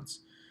surveillance.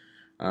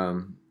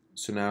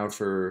 So now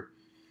for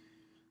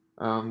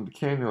the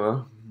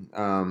cannula,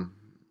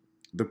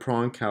 the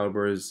prong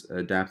caliber is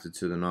adapted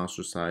to the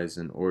nostril size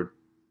in order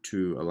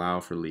to allow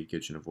for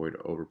leakage and avoid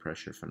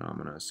overpressure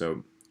phenomena.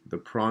 So the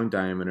prong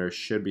diameter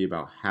should be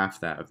about half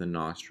that of the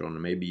nostril, and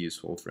it may be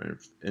useful for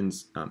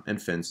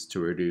infants to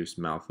reduce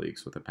mouth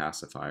leaks with a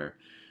pacifier.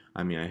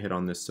 I mean, I hit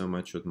on this so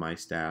much with my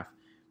staff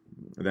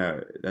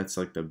that's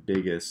like the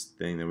biggest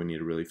thing that we need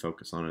to really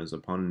focus on is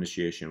upon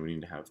initiation, we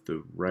need to have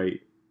the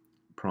right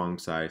prong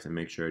size and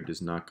make sure it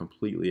does not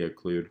completely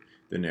occlude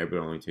the nerve, but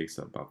only takes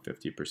up about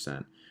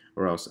 50%,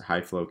 or else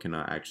high flow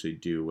cannot actually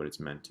do what it's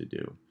meant to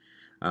do.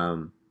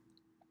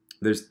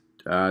 There's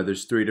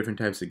 3 different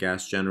types of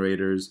gas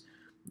generators.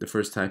 The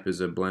first type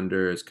is a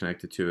blender. It's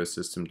connected to a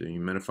system to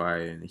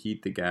humidify and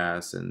heat the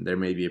gas, and there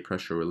may be a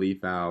pressure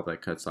relief valve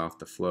that cuts off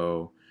the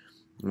flow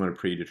when a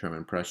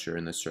predetermined pressure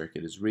in the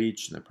circuit is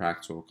reached, and the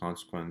practical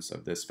consequence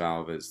of this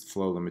valve is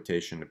flow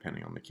limitation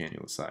depending on the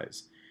cannula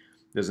size.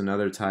 There's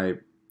another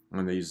type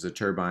when they use a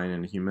turbine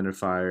and a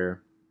humidifier.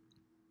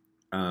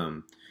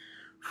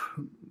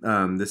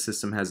 This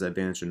system has the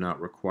advantage of not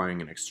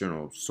requiring an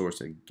external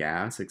source of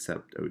gas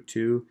except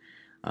O2.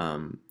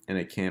 And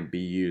it can't be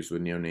used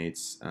with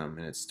neonates, and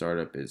its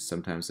startup is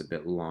sometimes a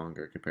bit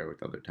longer compared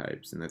with other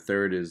types. And the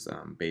third is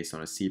based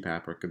on a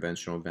CPAP or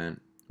conventional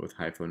vent with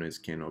high flow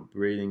nasocandal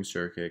breathing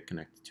circuit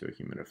connected to a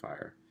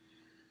humidifier.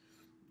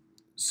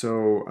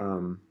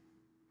 So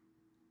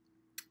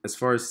as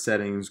far as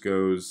settings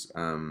goes,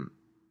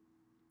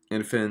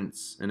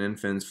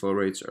 infants flow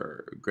rates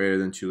are greater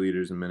than 2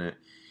 liters a minute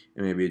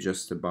and may be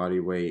adjusted to body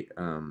weight.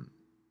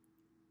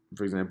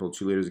 For example,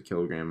 2 liters a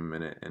kilogram a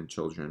minute, and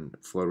children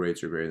flow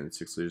rates are greater than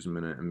 6 liters a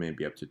minute and may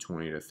be up to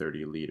 20 to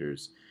 30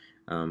 liters.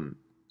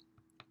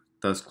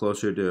 Thus,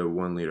 closer to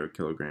 1 liter a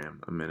kilogram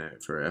a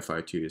minute for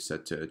FI2 is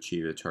set to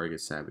achieve a target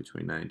sat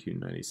between 92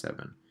 and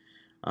 97.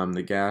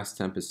 The gas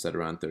temp is set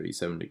around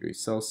 37 degrees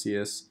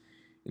Celsius.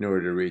 In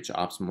order to reach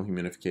optimal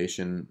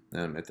humidification,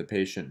 if the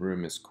patient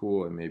room is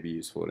cool, it may be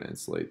useful to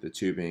insulate the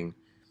tubing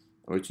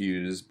or to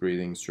use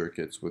breathing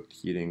circuits with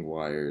heating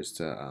wires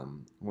to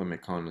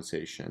limit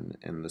condensation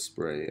and the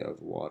spray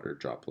of water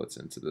droplets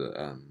into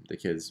the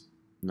kid's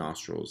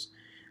nostrils.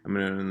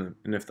 And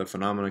if the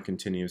phenomena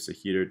continues, the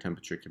heater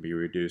temperature can be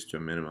reduced to a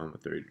minimum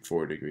of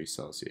 34 degrees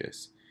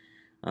Celsius.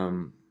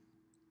 And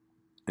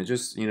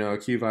just,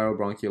 acute viral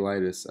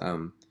bronchiolitis.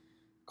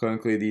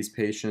 Clinically, these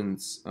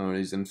patients,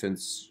 these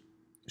infants,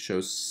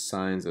 show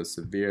signs of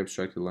severe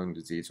obstructive lung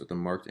disease with a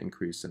marked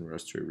increase in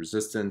respiratory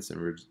resistance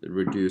and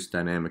reduced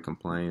dynamic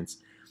compliance.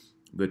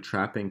 The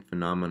trapping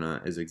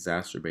phenomena is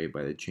exacerbated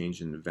by the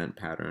change in the vent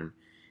pattern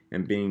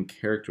and being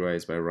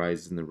characterized by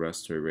rises in the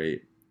respiratory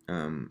rate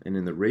and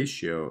in the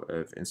ratio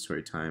of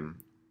inspiratory time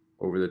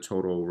over the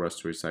total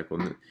respiratory cycle.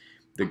 And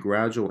the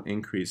gradual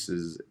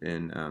increases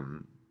in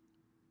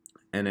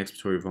end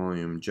expiratory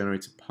volume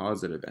generates a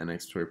positive end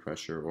expiratory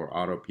pressure or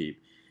auto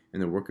PEEP,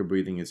 and the work of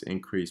breathing is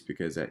increased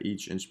because at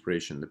each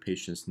inspiration the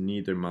patients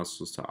need their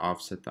muscles to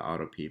offset the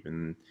auto PEEP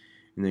and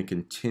then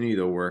continue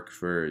the work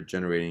for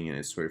generating an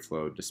inspiratory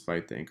flow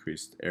despite the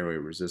increased airway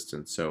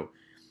resistance. So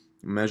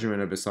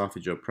measurement of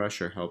esophageal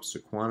pressure helps to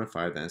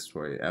quantify the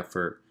inspiratory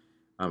effort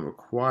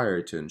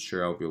required to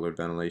ensure alveolar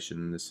ventilation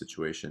in this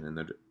situation, and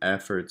the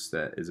efforts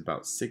that is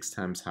about 6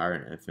 times higher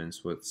in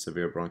infants with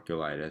severe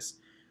bronchiolitis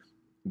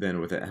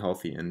than with a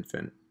healthy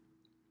infant.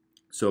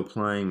 So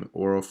applying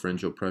oral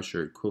pharyngeal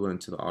pressure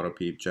equivalent to the auto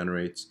PEEP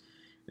generates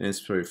an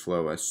inspiratory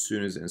flow as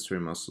soon as the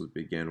inspiratory muscles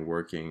begin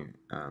working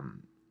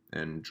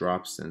and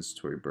drops the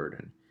inspiratory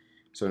burden.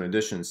 So in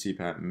addition,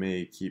 CPAP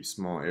may keep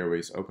small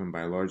airways open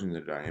by enlarging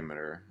the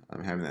diameter,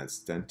 having that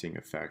stenting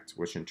effect,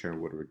 which in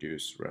turn would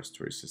reduce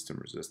respiratory system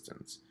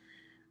resistance.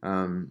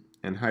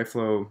 And high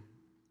flow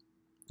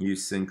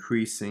use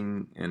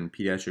increasing in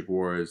pediatric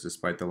wards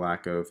despite the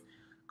lack of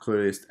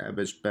clearly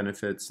established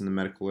benefits in the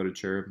medical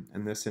literature,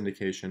 and this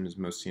indication is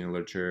most seen in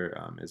literature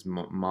is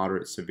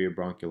moderate severe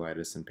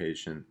bronchiolitis in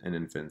patient and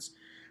infants.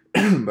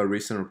 But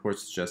recent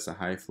reports suggest that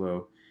high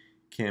flow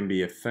can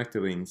be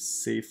effectively and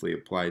safely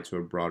applied to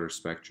a broader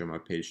spectrum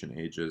of patient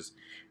ages.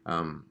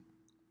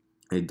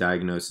 A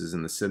diagnosis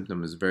and the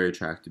symptom is very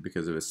attractive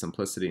because of its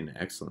simplicity and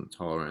excellent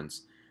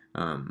tolerance.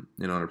 And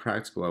on a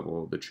practical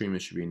level, the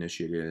treatment should be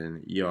initiated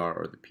in the ER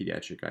or the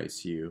pediatric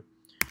ICU,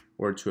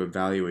 or to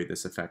evaluate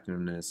this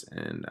effectiveness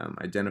and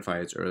identify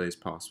as early as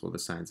possible the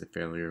signs of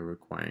failure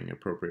requiring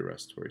appropriate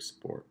respiratory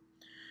support.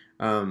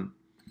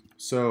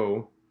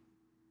 So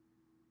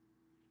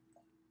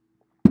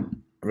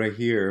right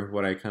here,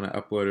 what I kind of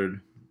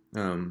uploaded,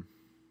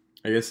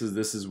 I guess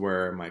this is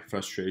where my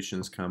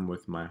frustrations come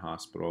with my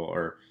hospital,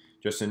 or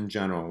just in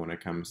general when it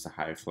comes to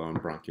high flow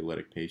and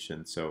bronchiolitic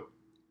patients. So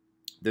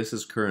this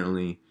is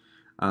currently,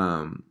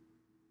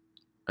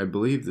 I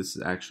believe this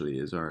is actually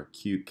is our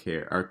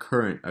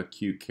current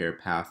acute care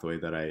pathway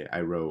that I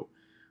wrote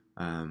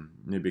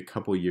maybe a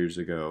couple years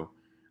ago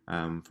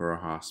for a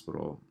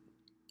hospital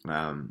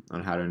on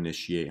how to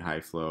initiate high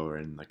flow,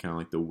 and kind of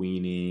like the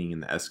weaning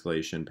and the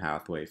escalation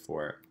pathway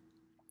for it.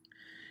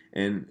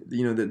 And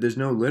there's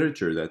no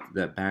literature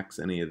that backs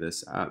any of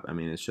this up. I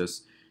mean, it's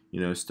just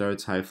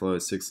starts high flow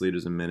at 6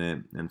 liters a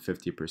minute and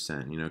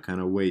 50%.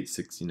 Kind of wait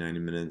 60-90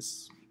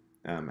 minutes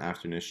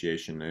after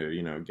initiation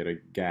to get a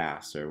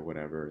gas or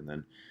whatever, and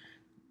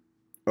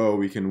then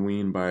we can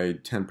wean by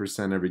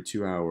 10% every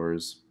 2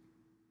 hours.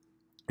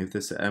 If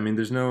this, I mean,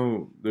 there's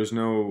no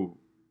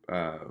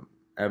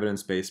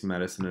evidence-based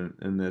medicine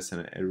in this,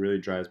 and it really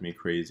drives me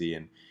crazy.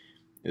 And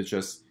it's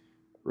just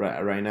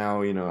right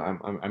now,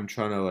 I'm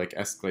trying to like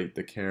escalate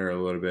the care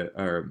a little bit,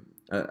 or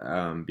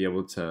be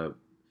able to,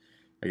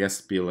 I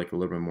guess, be like a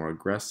little bit more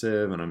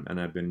aggressive, and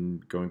I've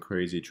been going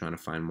crazy trying to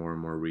find more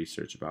and more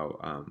research about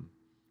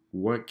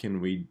what can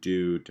we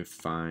do to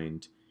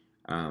find,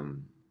 I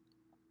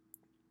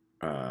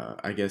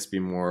guess, be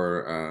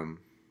more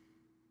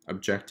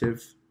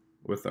objective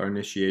with our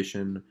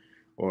initiation,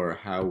 or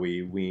how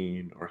we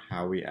wean, or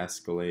how we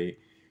escalate.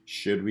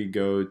 Should we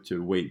go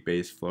to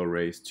weight-based flow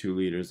rates, 2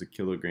 liters a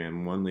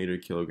kilogram, 1 liter a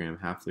kilogram,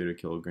 half liter a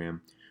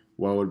kilogram?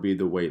 What would be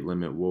the weight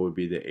limit? What would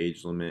be the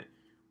age limit?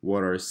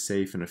 What are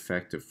safe and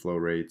effective flow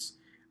rates?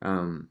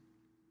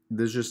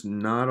 There's just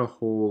not a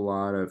whole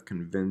lot of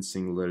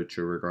convincing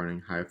literature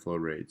regarding high flow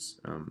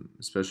rates,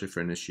 especially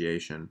for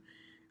initiation.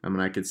 I mean,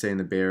 I could say in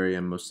the Bay Area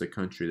and most of the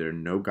country, there are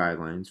no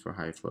guidelines for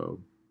high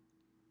flow.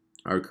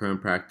 Our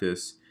current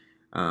practice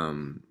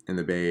in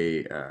the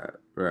Bay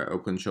or at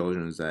Oakland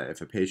Children's, that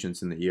if a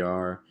patient's in the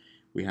ER,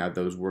 we have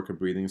those workup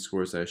breathing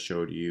scores that I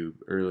showed you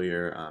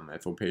earlier.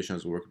 If a patient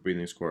has a workup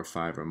breathing score of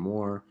 5 or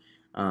more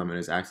and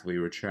is actively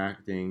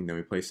retracting, then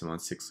we place them on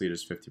 6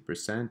 liters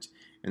 50%,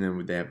 and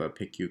then they have a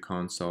PICU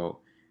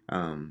consult.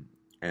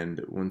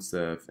 And once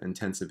the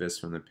intensivist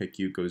from the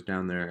PICU goes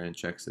down there and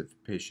checks the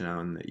patient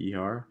out in the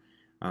ER,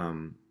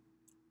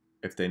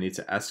 if they need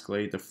to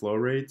escalate the flow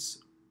rates,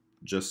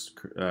 just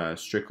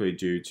strictly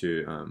due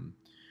to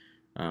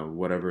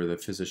whatever the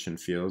physician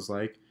feels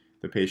like,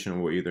 the patient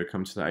will either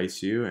come to the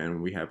ICU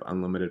and we have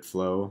unlimited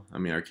flow. I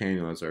mean, our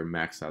cannulas are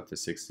maxed out to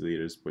 60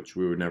 liters, which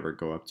we would never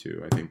go up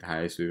to. I think the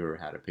highest we've ever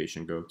had a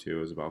patient go up to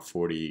was about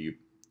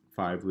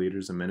 45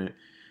 liters a minute.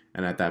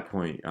 And at that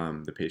point,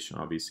 the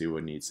patient obviously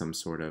would need some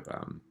sort of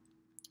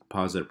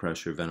positive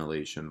pressure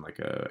ventilation, like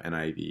a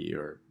NIV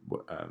or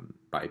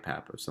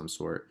BiPAP of some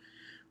sort,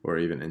 or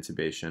even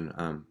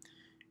intubation.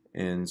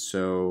 And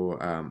so,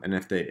 and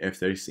if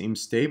they seem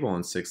stable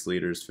on 6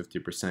 liters,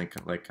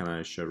 50%, like kind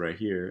of showed right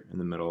here in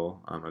the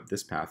middle of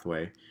this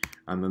pathway,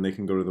 then they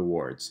can go to the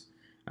wards.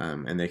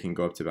 And they can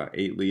go up to about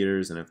 8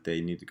 liters, and if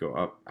they need to go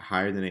up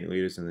higher than 8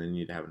 liters, then they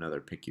need to have another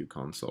PICU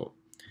consult.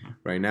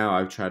 Right now,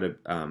 I've tried to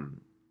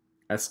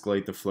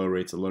escalate the flow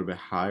rates a little bit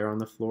higher on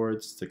the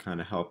floors to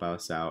kind of help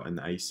us out in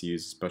the ICUs,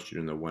 especially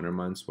during the winter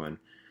months when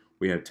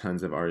we have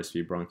tons of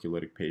RSV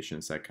bronchiolitic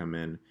patients that come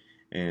in,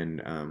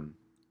 and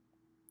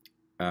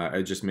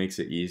it just makes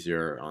it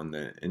easier on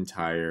the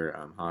entire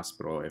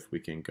hospital if we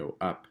can go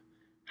up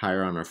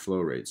higher on our flow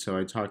rate. So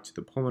I talked to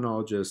the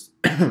pulmonologist,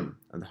 the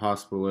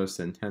hospitalist,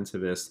 the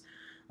intensivist.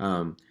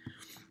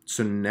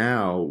 So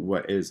now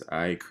what is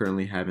I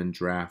currently have in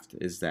draft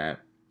is that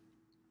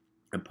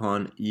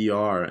upon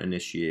ER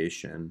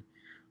initiation,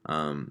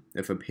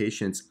 if a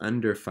patient's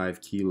under 5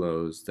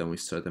 kilos, then we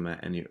start them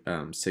at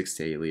 6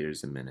 to 8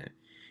 liters a minute.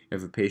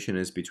 If a patient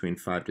is between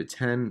 5 to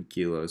 10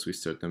 kilos, we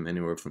start them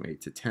anywhere from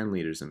 8 to 10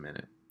 liters a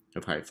minute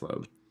of high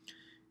flow.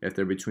 If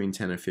they're between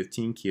 10 and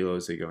 15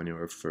 kilos, they go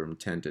anywhere from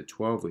 10 to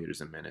 12 liters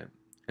a minute.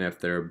 And if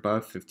they're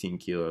above 15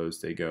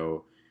 kilos, they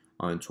go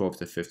on 12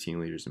 to 15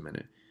 liters a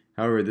minute.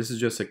 However, this is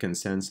just a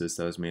consensus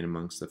that was made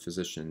amongst the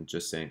physicians,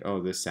 just saying,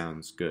 oh, this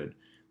sounds good.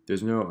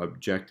 There's no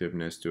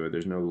objectiveness to it.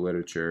 There's no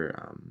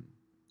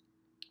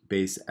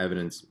literature-based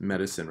evidence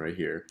medicine right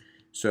here.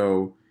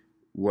 So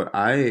what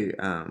I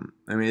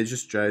mean, it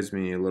just drives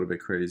me a little bit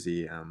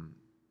crazy.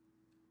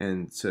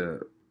 And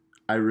so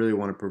I really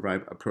want to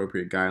provide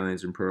appropriate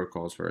guidelines and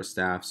protocols for our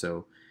staff.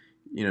 So,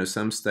 you know,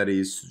 some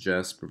studies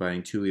suggest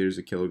providing 2 liters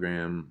a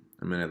kilogram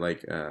a minute,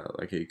 like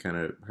you kind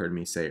of heard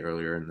me say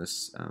earlier in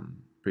this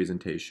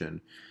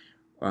presentation.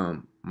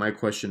 My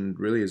question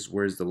really is,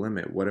 where's the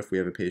limit? What if we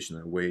have a patient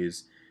that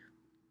weighs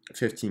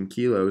 15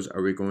 kilos?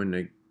 Are we going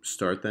to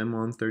start them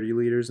on 30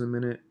 liters a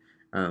minute?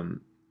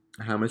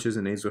 How much is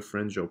a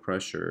nasopharyngeal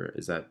pressure?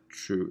 Is that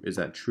true? Is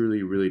that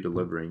truly really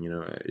delivering? You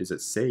know, is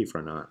it safe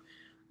or not?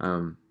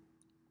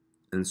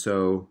 And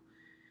so,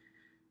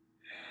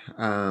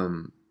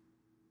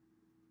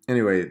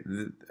 anyway,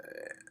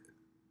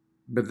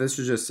 but this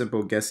is just a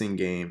simple guessing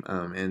game.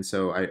 And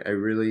so I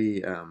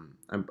really,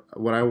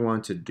 what I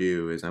want to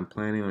do is I'm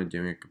planning on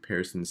doing a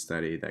comparison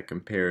study that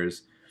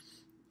compares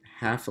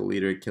half a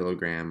liter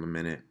kilogram a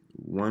minute,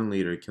 1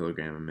 liter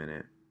kilogram a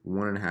minute,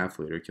 1.5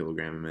 liter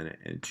kilogram a minute,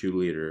 and 2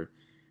 liter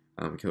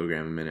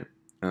kilogram a minute.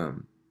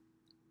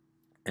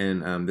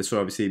 This will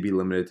obviously be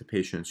limited to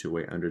patients who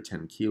weigh under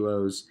 10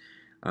 kilos.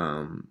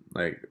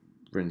 Like,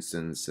 for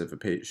instance, if a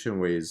patient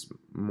weighs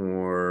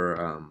more,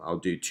 I'll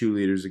do 2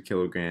 liters a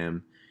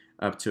kilogram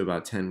up to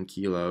about 10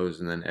 kilos,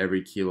 and then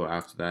every kilo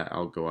after that,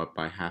 I'll go up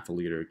by half a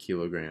liter a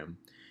kilogram.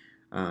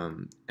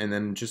 And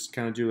then just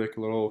kind of do like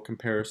a little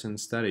comparison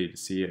study to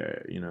see,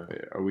 you know,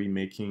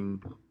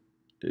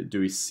 do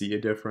we see a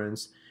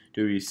difference?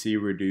 Do we see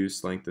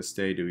reduced length of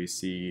stay? Do we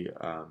see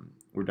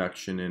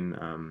reduction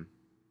in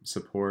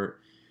support?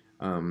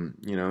 You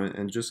know,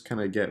 and just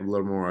kind of get a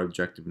little more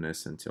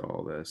objectiveness into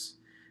all this.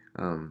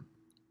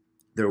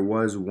 There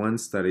was one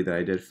study that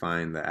I did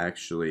find that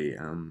actually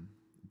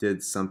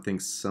did something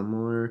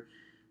similar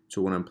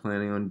to what I'm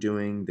planning on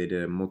doing. They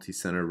did a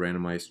multi-center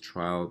randomized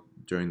trial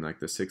during like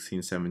the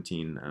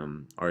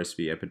 16-17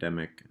 RSV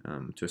epidemic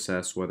to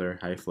assess whether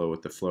high flow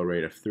with the flow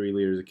rate of 3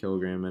 liters a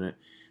kilogram a minute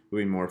would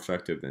be more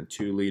effective than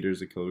 2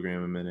 liters a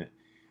kilogram a minute.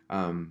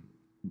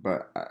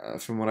 But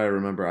from what I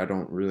remember, I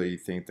don't really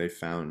think they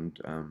found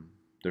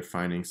their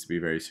findings to be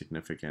very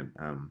significant.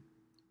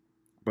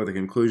 But the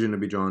conclusion to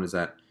be drawn is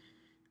that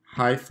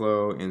high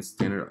flow and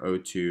standard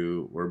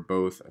O2 were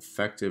both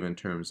effective in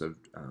terms of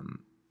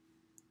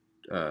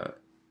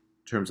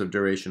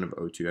duration of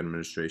O2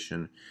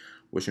 administration,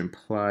 which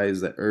implies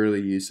that early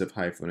use of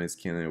high flow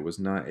nasal cannula was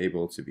not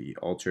able to be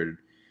altered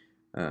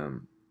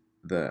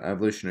the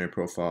evolutionary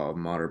profile of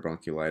moderate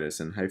bronchiolitis,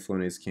 and high flow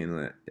nasal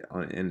cannula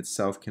in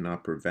itself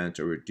cannot prevent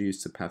or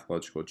reduce the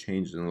pathological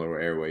changes in the lower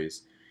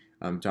airways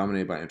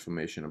dominated by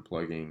inflammation and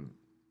plugging,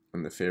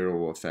 and the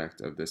favorable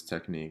effect of this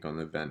technique on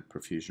the vent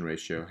perfusion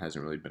ratio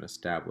hasn't really been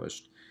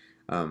established.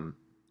 The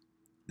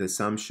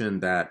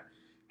assumption that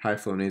high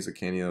flow nasal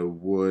cannula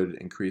would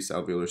increase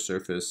alveolar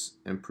surface,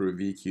 improve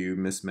VQ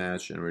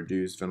mismatch, and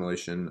reduce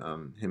ventilation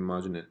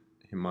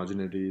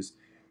homogeneities.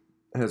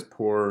 It has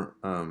poor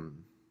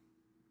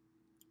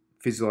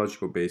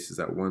physiological basis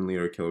at 1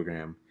 liter per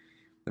kilogram.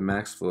 The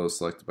max flow is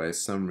selected by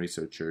some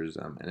researchers,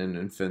 and in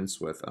infants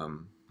with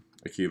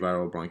acute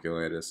viral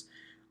bronchiolitis,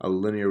 a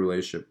linear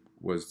relationship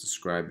was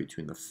described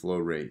between the flow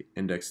rate,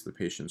 index of the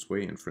patient's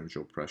weight, and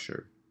pharyngeal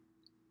pressure.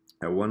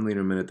 At 1 liter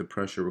a minute, the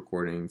pressure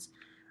recordings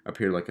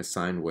appeared like a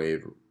sine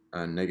wave,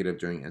 negative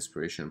during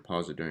inspiration and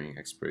positive during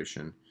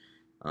expiration.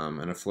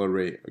 And a flow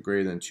rate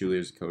greater than 2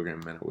 liters per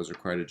kilogram a minute was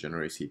required to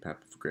generate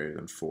CPAP of greater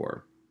than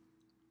 4.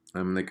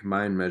 The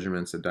combined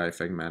measurements of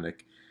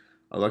diaphragmatic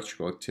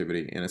electrical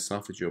activity and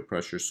esophageal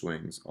pressure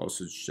swings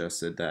also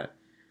suggested that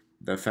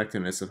the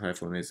effectiveness of high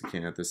flow nasal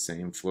cannula at the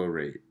same flow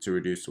rate to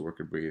reduce the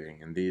work of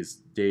breathing, and these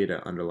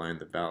data underline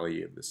the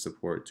value of the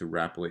support to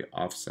rapidly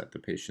offset the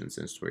patient's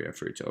inspiratory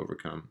effort to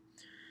overcome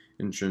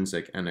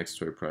intrinsic and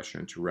expiratory pressure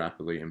and to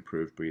rapidly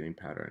improve breathing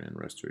pattern and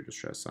respiratory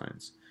distress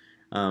signs.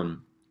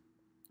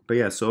 But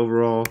yeah, so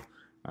overall,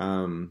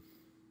 I'm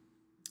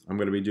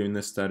going to be doing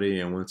this study,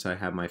 and once I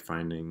have my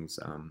findings,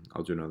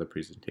 I'll do another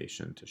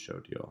presentation to show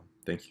to you all.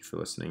 Thank you for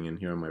listening, and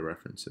here are my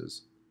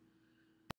references.